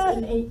looks at us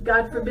and he,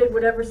 God forbid,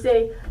 would ever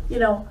say, you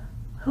know,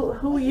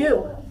 who are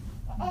you?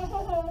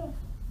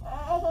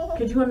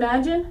 Could you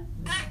imagine?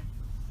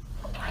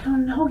 I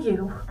don't know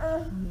you.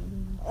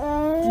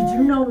 Did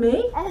you know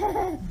me?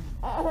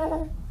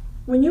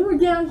 When you were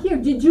down here,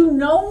 did you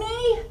know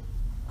me?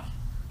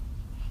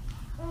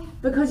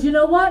 Because you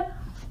know what?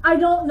 I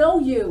don't know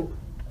you.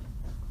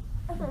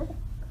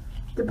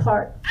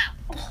 Depart.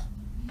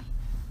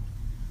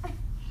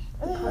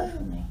 Depart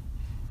from me.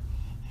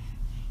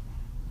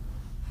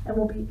 And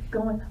we'll be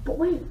going, but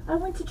wait, I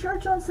went to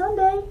church on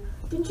Sunday.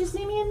 Didn't you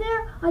see me in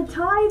there? I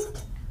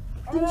tithed.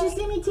 Didn't you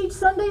see me teach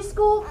Sunday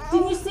school?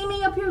 Didn't you see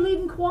me up here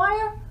leading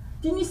choir?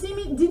 Didn't you see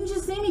me? Didn't you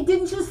see me?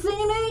 Didn't you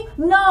see me?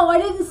 No, I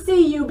didn't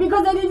see you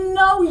because I didn't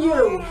know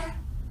you.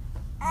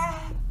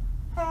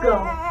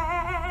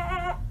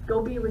 Go.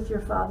 Go be with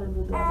your father,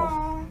 the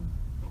devil.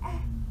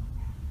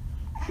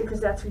 Because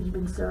that's who you've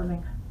been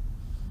serving.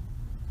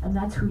 And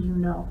that's who you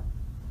know.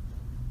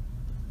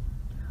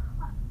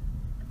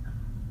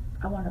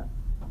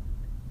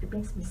 It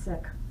makes me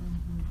sick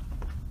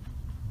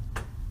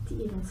to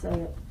even say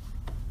it.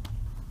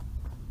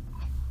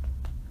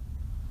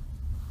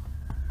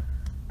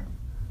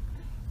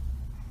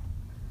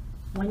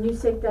 When you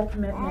take that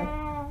commitment,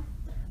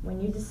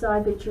 when you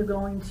decide that you're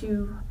going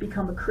to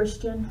become a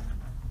Christian,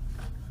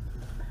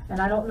 and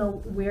I don't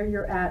know where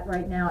you're at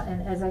right now,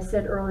 and as I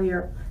said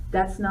earlier,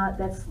 that's not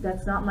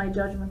my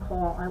judgment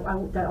call.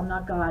 I'm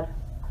not God.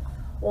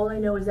 All I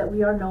know is that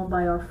we are known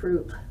by our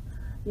fruit,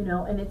 you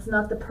know, and it's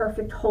not the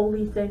perfect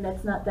holy thing.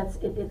 That's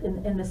it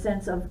in the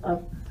sense of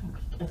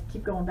I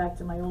keep going back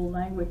to my old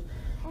language.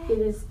 It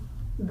is,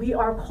 we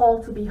are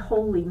called to be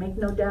holy, make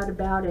no doubt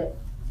about it.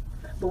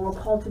 But we're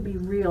called to be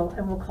real,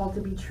 and we're called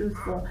to be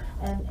truthful,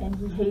 and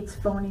he hates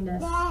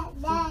phoniness.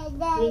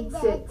 He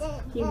hates it.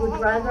 He would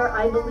rather,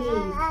 I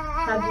believe,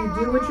 have you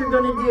do what you're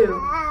going to do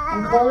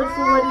and call it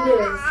for what it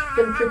is,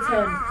 than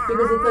pretend,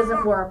 because it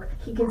doesn't work.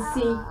 He can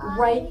see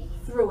right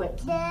through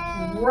it.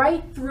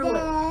 Right through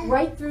it.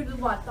 Right through the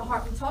what? The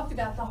heart. We talked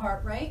about the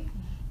heart, right?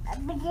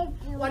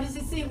 What does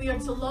it say? We are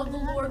to love the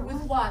Lord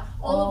with what?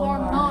 All of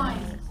our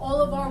mind.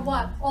 All of our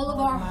what? All of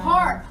our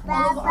heart.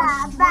 All of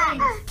our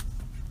strength.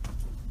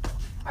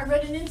 I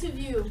read an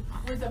interview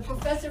with a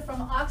professor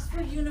from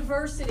Oxford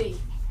University,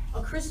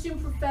 a Christian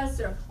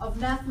professor of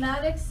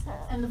mathematics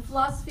and the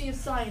philosophy of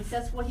science.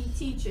 That's what he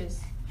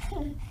teaches.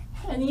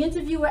 And the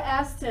interviewer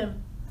asked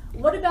him,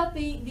 what about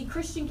the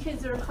Christian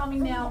kids that are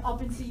coming now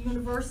up into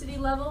university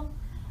level?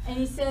 And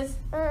he says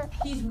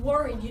he's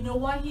worried. You know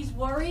why he's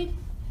worried?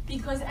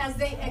 Because as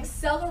they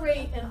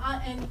accelerate, and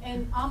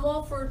I'm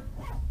all for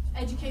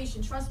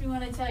education. Trust me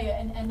when I tell you,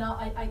 and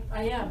I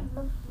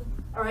am.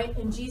 All right,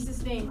 in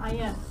Jesus' name, I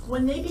am.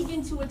 When they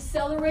begin to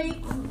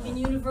accelerate in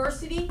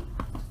university,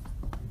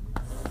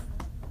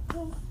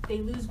 they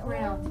lose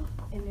ground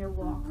in their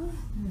walk.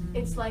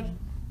 It's like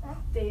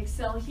they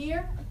excel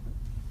here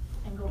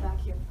and go back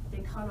here.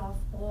 They cut off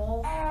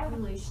all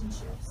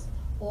relationships,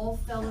 all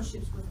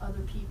fellowships with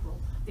other people.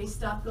 They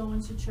stop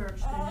going to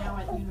church. They're now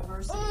at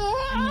university.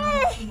 I now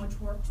have too much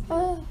work to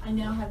do. I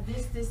now have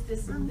this,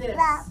 and this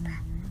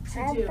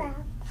to do.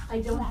 I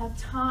don't have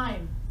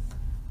time.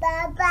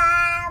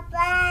 I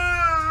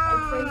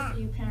pray for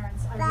you,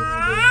 parents. I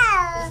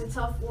really do. It's a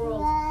tough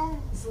world.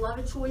 There's a lot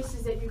of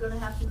choices that you're going to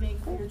have to make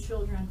for your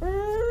children.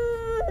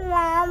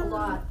 A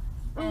lot.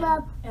 And I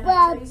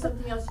tell you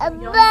something else. You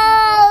young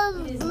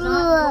people, it is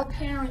not your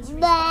parents'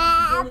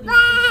 responsibility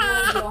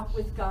to your walk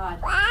with God.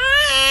 They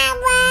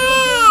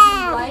gave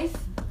you life.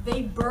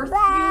 They birthed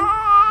you.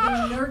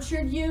 They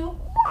nurtured you.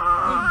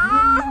 They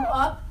grew you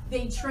up.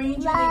 They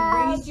trained you.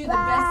 They raised you the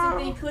best that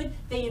they could.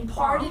 They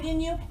imparted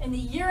in you. In the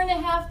year and a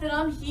half that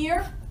I'm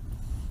here,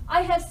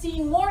 I have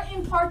seen more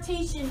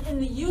impartation in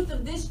the youth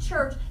of this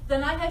church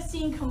than I have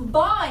seen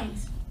combined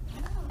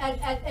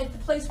at the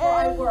place where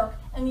I work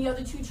and the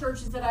other two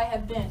churches that I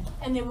have been.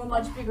 And they were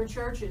much bigger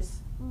churches.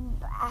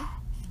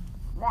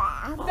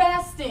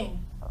 Fasting,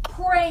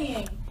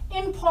 praying,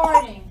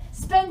 imparting,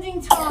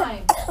 spending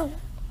time.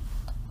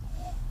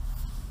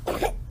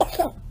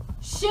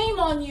 Shame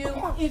on you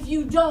if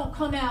you don't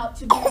come out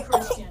to be a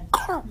Christian.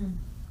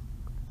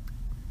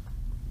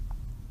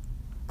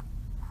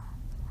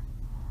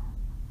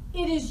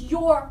 It is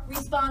your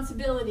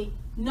responsibility,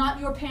 not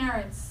your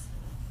parents.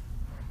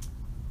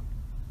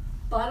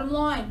 Bottom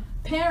line,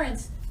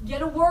 parents,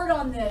 get a word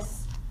on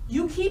this.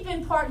 You keep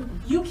imparting,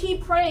 you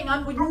keep praying.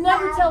 I would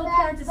never tell a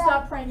parent to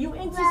stop praying. You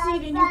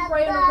intercede and you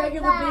pray on a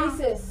regular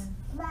basis.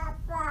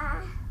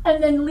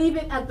 And then leave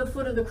it at the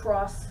foot of the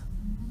cross.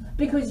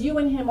 Because you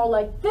and him are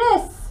like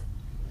this.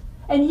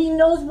 And he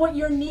knows what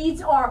your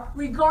needs are,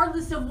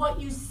 regardless of what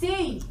you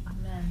see.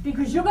 Amen.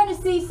 Because you're going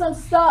to see some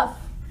stuff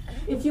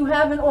if you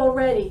haven't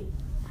already.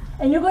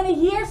 And you're going to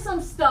hear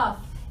some stuff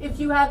if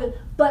you haven't.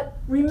 But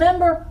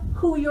remember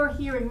who you're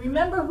hearing.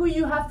 Remember who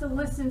you have to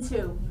listen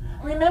to.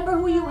 Remember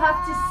who you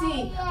have to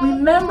see.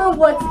 Remember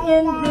what's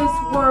in this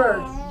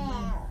word.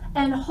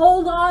 And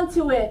hold on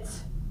to it.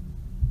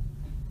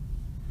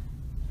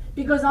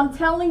 Because I'm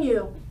telling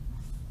you,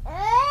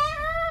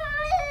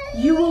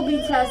 you will be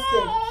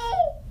tested.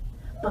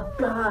 But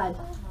God.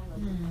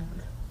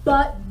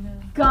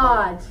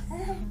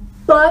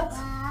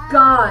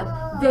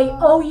 They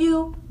owe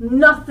you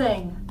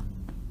nothing.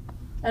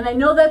 And I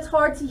know that's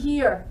hard to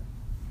hear.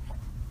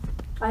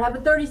 I have a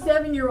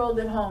 37-year-old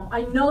at home.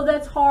 I know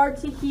that's hard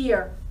to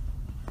hear.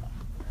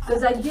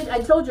 Because I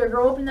told you, I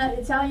grew up in that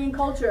Italian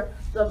culture.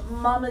 The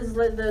mamas,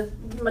 the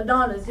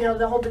Madonnas,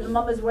 the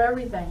mamas were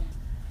everything.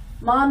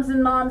 Moms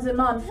and moms and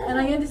moms. And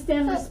I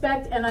understand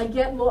respect and I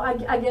get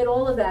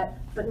all of that.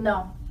 But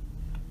no.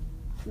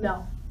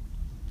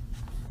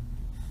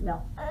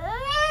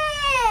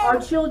 Our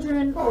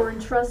children were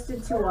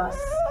entrusted to us.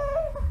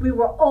 We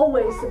were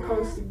always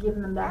supposed to give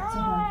them back to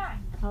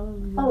him.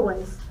 Hallelujah.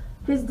 Always.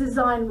 His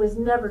design was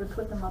never to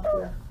put them up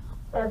here.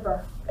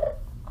 Ever.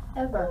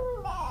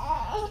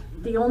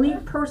 The only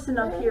person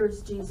up here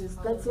is Jesus.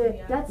 That's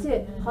it. That's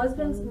it.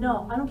 Husbands,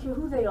 no. I don't care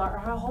who they are, or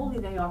how holy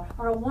they are,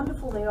 or how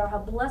wonderful they are, how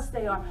blessed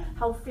they are,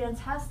 how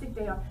fantastic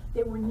they are.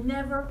 They were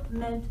never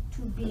meant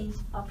to be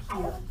up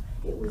here.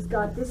 It was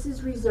God. This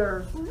is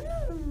reserved.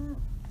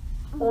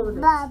 All of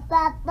it.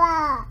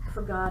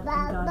 For God and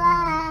God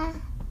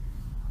alone.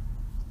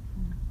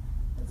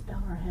 Let's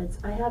bow our heads.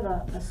 I have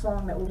a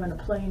song that we're going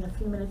to play in a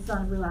few minutes.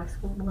 Son, relax.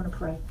 We're going to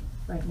pray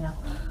right now.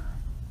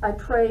 I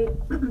pray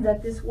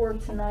that this word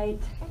tonight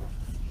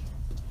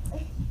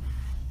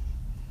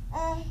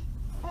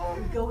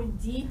would go in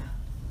deep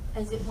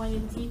as it went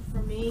in deep for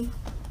me.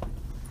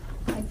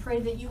 I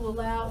pray that you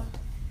allow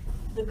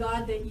the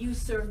God that you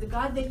serve, the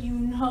God that you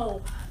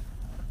know,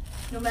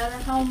 no matter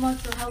how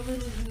much or how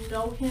little you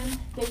know him,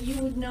 that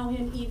you would know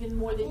him even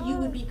more, that you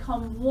would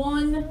become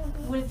one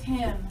with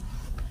him,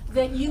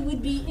 that you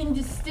would be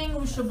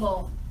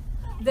indistinguishable,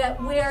 that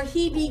where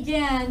he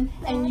began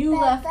and you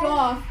left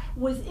off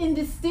was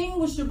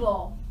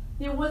indistinguishable.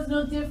 There was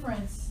no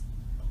difference.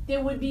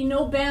 There would be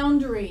no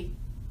boundary.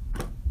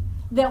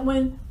 that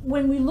when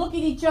we look at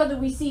each other,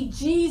 we see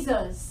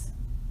Jesus.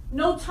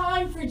 No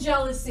time for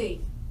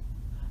jealousy.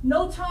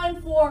 No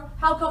time for,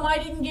 how come I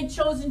didn't get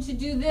chosen to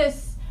do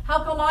this?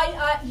 How come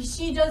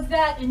she does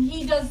that and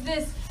he does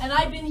this and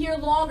I've been here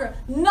longer?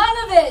 None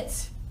of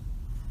it.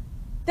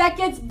 That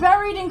gets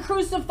buried and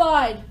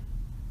crucified.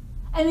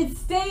 And it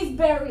stays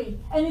buried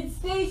and it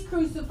stays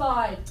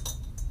crucified.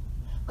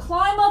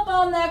 Climb up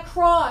on that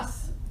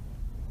cross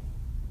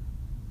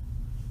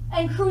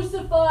and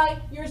crucify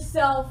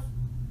yourself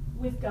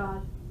with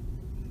God.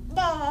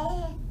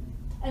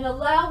 And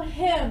allow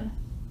Him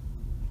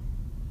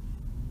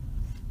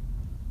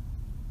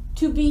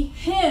to be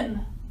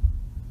Him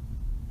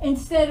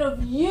instead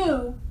of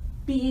you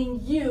being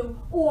you,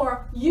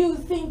 or you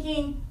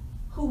thinking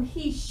who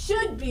He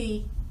should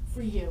be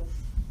for you.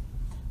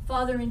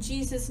 Father, in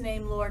Jesus'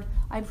 name, Lord,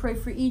 I pray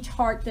for each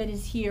heart that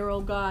is here,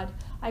 oh God.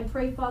 I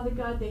pray, Father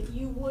God, that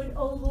you would,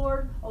 oh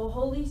Lord, oh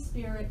Holy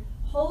Spirit,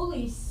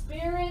 Holy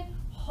Spirit,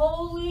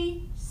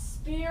 Holy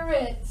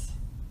Spirit,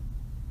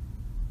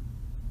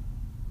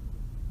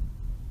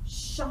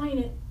 shine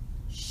it,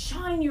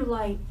 shine your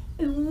light,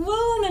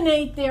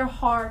 illuminate their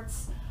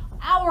hearts,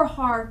 our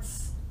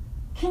hearts,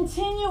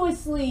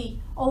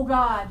 continuously, oh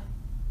God.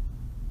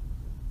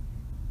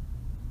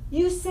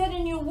 You said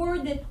in your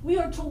word that we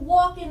are to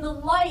walk in the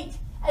light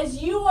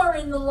as you are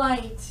in the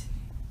light.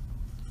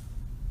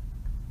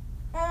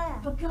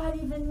 But God,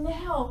 even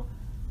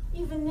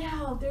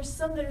now, there's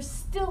some that are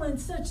still in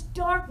such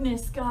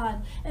darkness,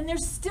 God, and they're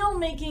still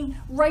making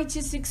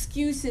righteous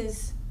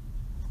excuses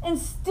and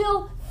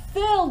still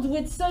filled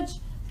with such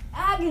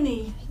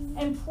agony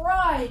and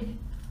pride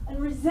and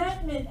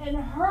resentment and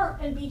hurt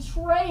and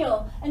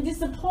betrayal and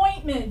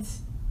disappointment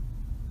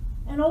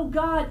and, oh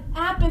God,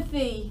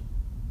 apathy.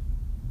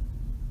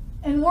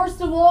 And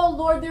worst of all,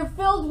 Lord, they're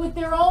filled with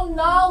their own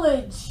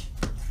knowledge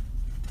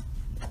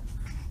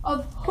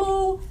of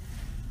who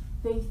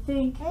they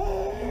think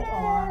they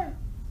are.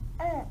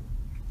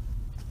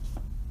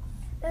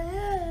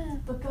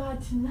 But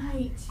God,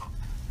 tonight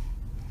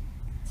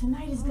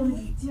is going to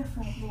be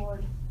different,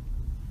 Lord.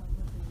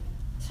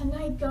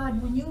 Tonight,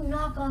 God, when you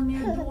knock on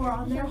their door,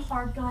 on their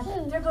heart, God,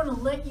 they're going to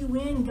let you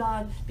in,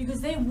 God, because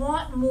they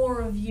want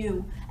more of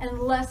you and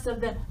less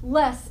of them.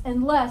 Less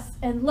and less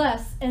and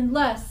less and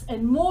less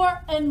and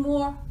more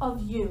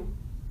of you.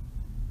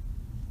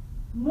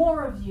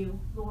 More of you,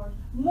 Lord.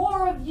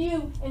 More of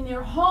you in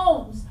their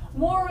homes.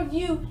 More of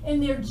you in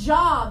their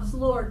jobs,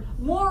 Lord.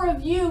 More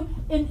of you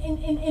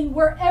in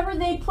wherever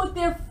they put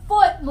their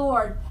foot,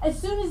 Lord. As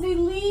soon as they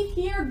leave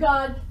here,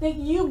 God, that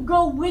you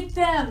go with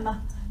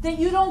them. That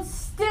you don't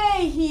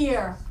stay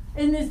here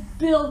in this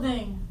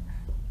building.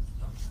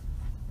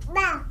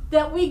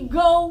 That we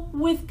go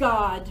with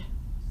God.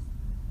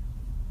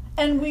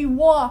 And we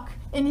walk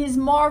in His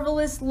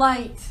marvelous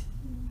light.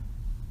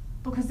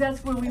 Because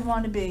that's where we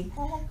want to be.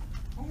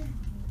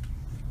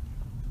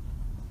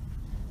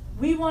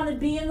 We want to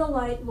be in the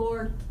light,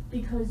 Lord,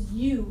 because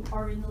you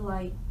are in the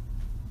light.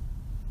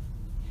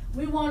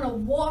 We want to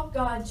walk,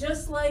 God,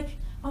 just like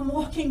I'm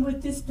walking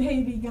with this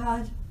baby,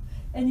 God.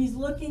 And he's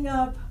looking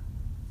up.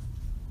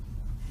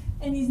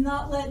 And he's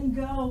not letting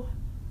go.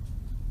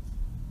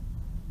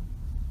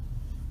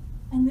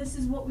 And this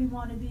is what we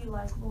want to be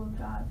like, Lord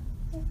God.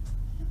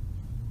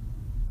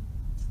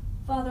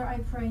 Father, I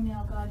pray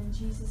now, God, in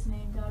Jesus'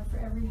 name, God, for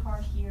every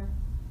heart here,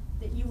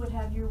 that you would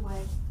have your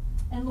way.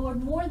 And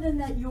Lord, more than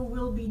that, your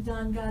will be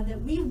done, God,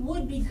 that we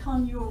would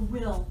become your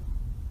will.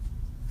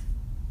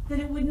 That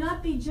it would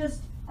not be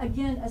just,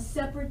 again, a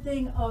separate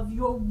thing of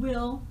your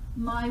will,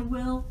 my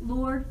will,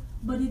 Lord,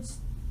 but it's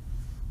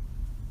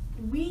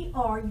we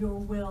are your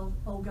will,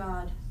 oh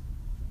God.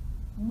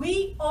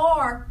 We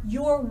are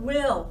your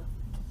will.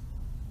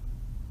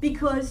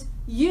 Because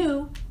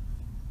you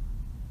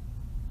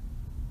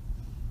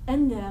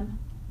and them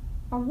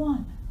are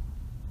one.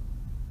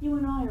 You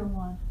and I are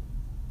one.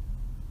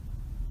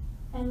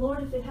 And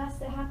Lord, if it has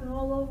to happen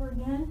all over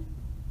again,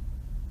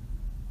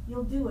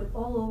 you'll do it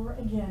all over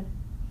again.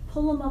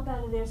 Pull them up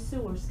out of their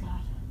sewers,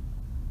 God.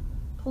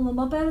 Pull them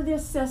up out of their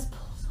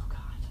cesspools.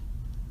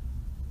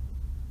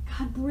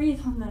 God,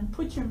 breathe on them.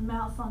 Put your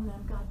mouth on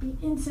them, God. Be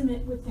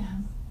intimate with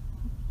them.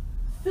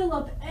 Fill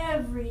up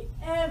every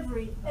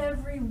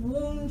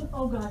wound,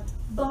 oh God.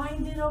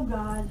 Bind it, oh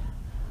God.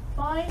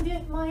 Bind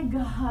it, my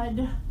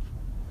God.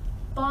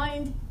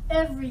 Bind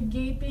every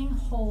gaping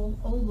hole,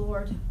 oh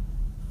Lord.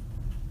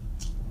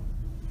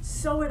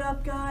 Sew it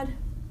up, God.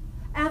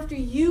 After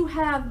you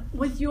have,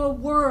 with your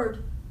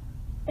word,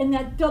 and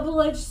that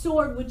double-edged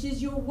sword, which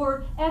is your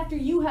word, after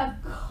you have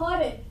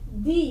cut it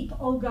deep,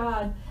 oh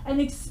God,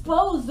 and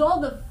exposed all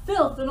the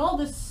filth and all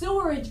the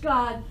sewerage,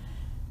 God.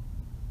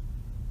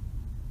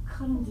 Cut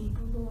them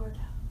deeper, Lord.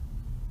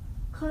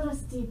 Cut us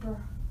deeper.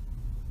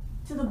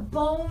 To the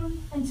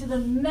bone and to the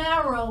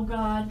marrow,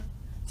 God.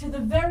 To the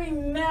very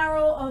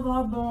marrow of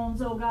our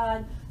bones, oh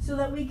God. So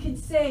that we could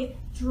say,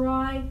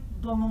 dry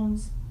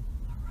bones,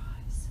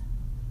 arise.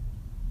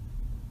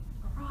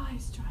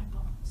 Arise, dry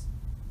bones.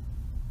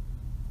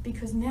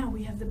 Because now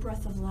we have the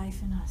breath of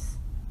life in us.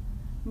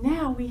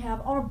 Now we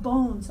have our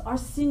bones, our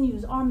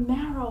sinews, our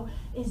marrow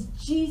is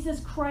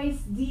Jesus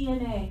Christ's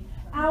DNA.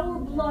 Our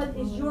blood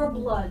is your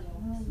blood.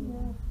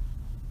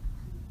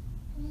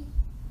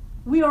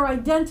 We are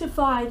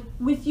identified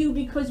with you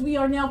because we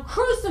are now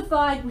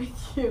crucified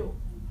with you.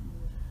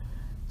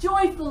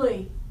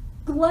 Joyfully,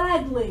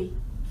 gladly,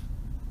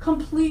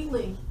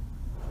 completely.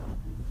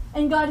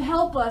 And God,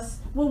 help us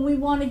when we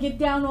want to get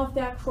down off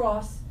that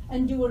cross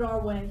and do it our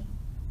way.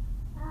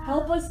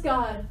 Help us,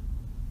 God,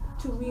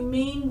 to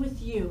remain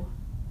with you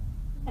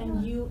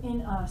and you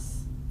in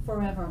us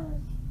forever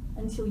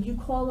until you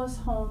call us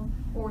home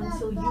or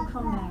until you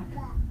come back.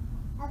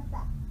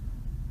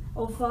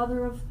 Oh,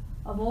 Father of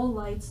all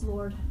lights,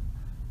 Lord,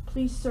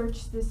 please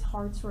search this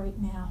hearts right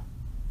now.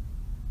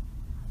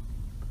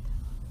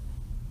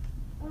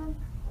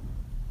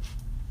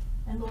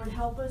 And Lord,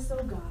 help us,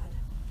 oh God.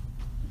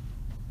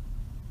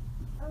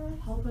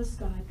 Help us,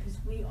 God, because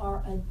we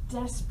are a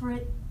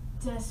desperate,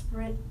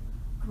 desperate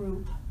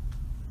group.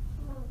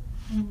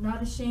 And I'm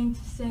not ashamed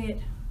to say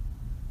it.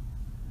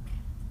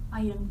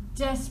 I am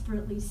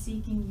desperately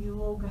seeking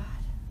you, oh God,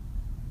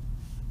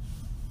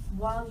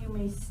 while you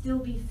may still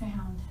be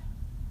found,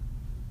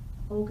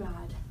 oh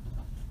God.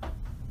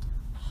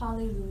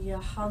 Hallelujah,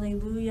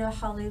 hallelujah,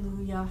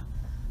 hallelujah.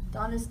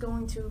 Donna's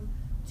going to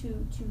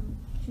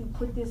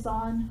put this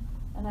on,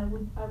 and I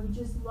would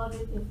just love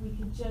it if we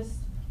could just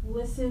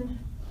listen,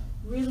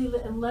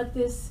 really, and let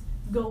this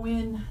go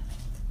in.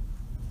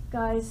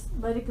 Guys,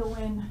 let it go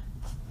in.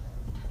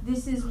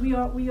 This is, we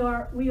are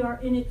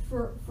in it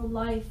for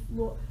life.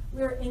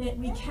 We're in it.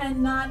 We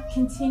cannot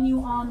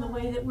continue on the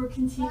way that we're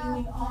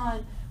continuing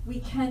on. We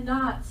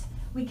cannot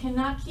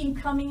keep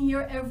coming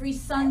here every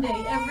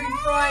Sunday, every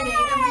Friday,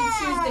 every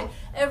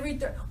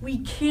Tuesday, we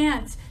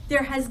can't.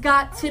 There has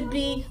got to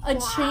be a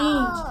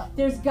change.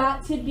 There's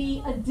got to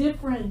be a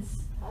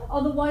difference.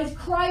 Otherwise,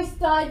 Christ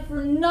died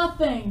for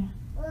nothing.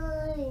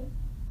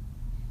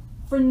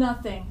 For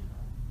nothing.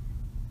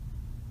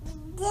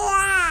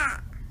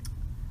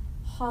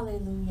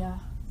 Hallelujah.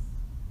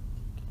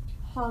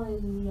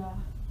 Hallelujah.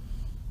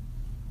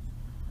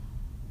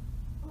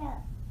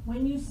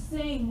 When you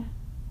sing,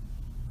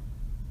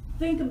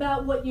 think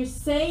about what you're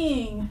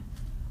saying.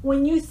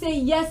 When you say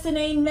yes and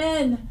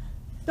amen,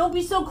 don't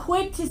be so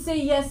quick to say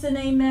yes and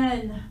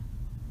amen.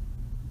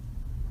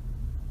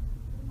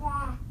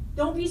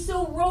 Don't be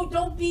so rote,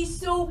 don't be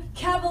so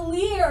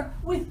cavalier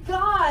with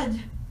God.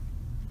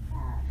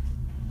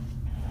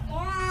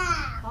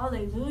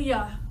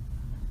 Hallelujah.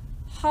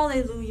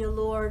 Hallelujah,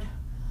 Lord.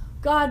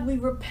 God, we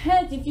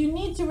repent. If you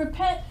need to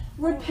repent,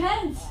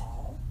 repent.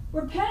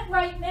 Repent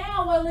right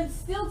now while it's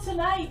still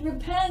tonight.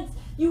 Repent.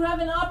 You have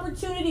an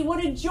opportunity.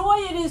 What a joy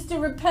it is to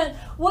repent.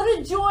 What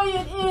a joy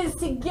it is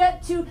to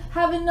get to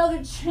have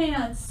another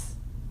chance.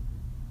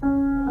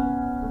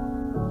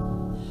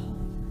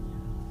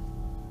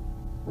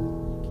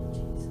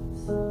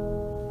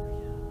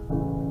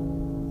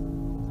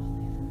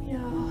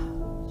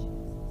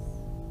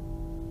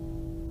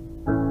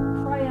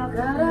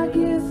 God, I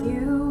give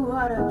you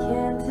what I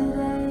can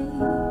today.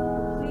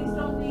 Please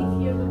don't leave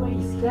here the way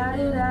you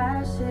Scattered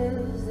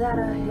ashes that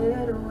I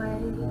hid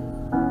away,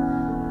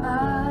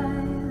 I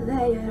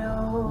lay it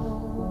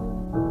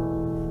all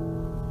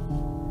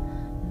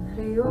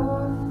at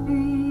your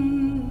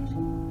feet.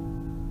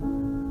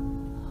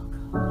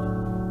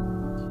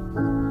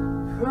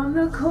 From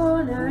the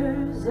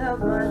corners of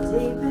my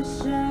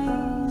deepest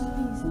shame,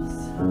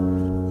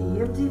 the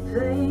empty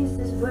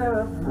places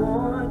where I've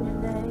worn your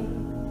name,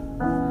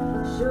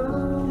 show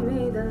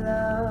me the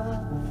love.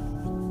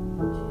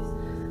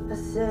 I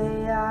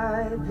say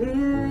I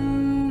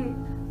believe.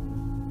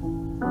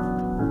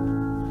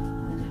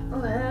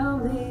 Oh, help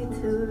me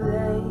to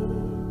lay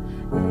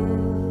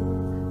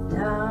it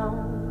down.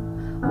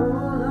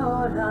 Oh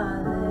Lord, I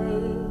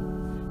lay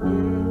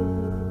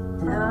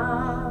it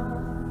down.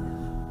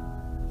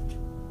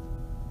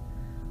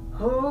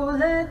 Oh,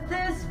 let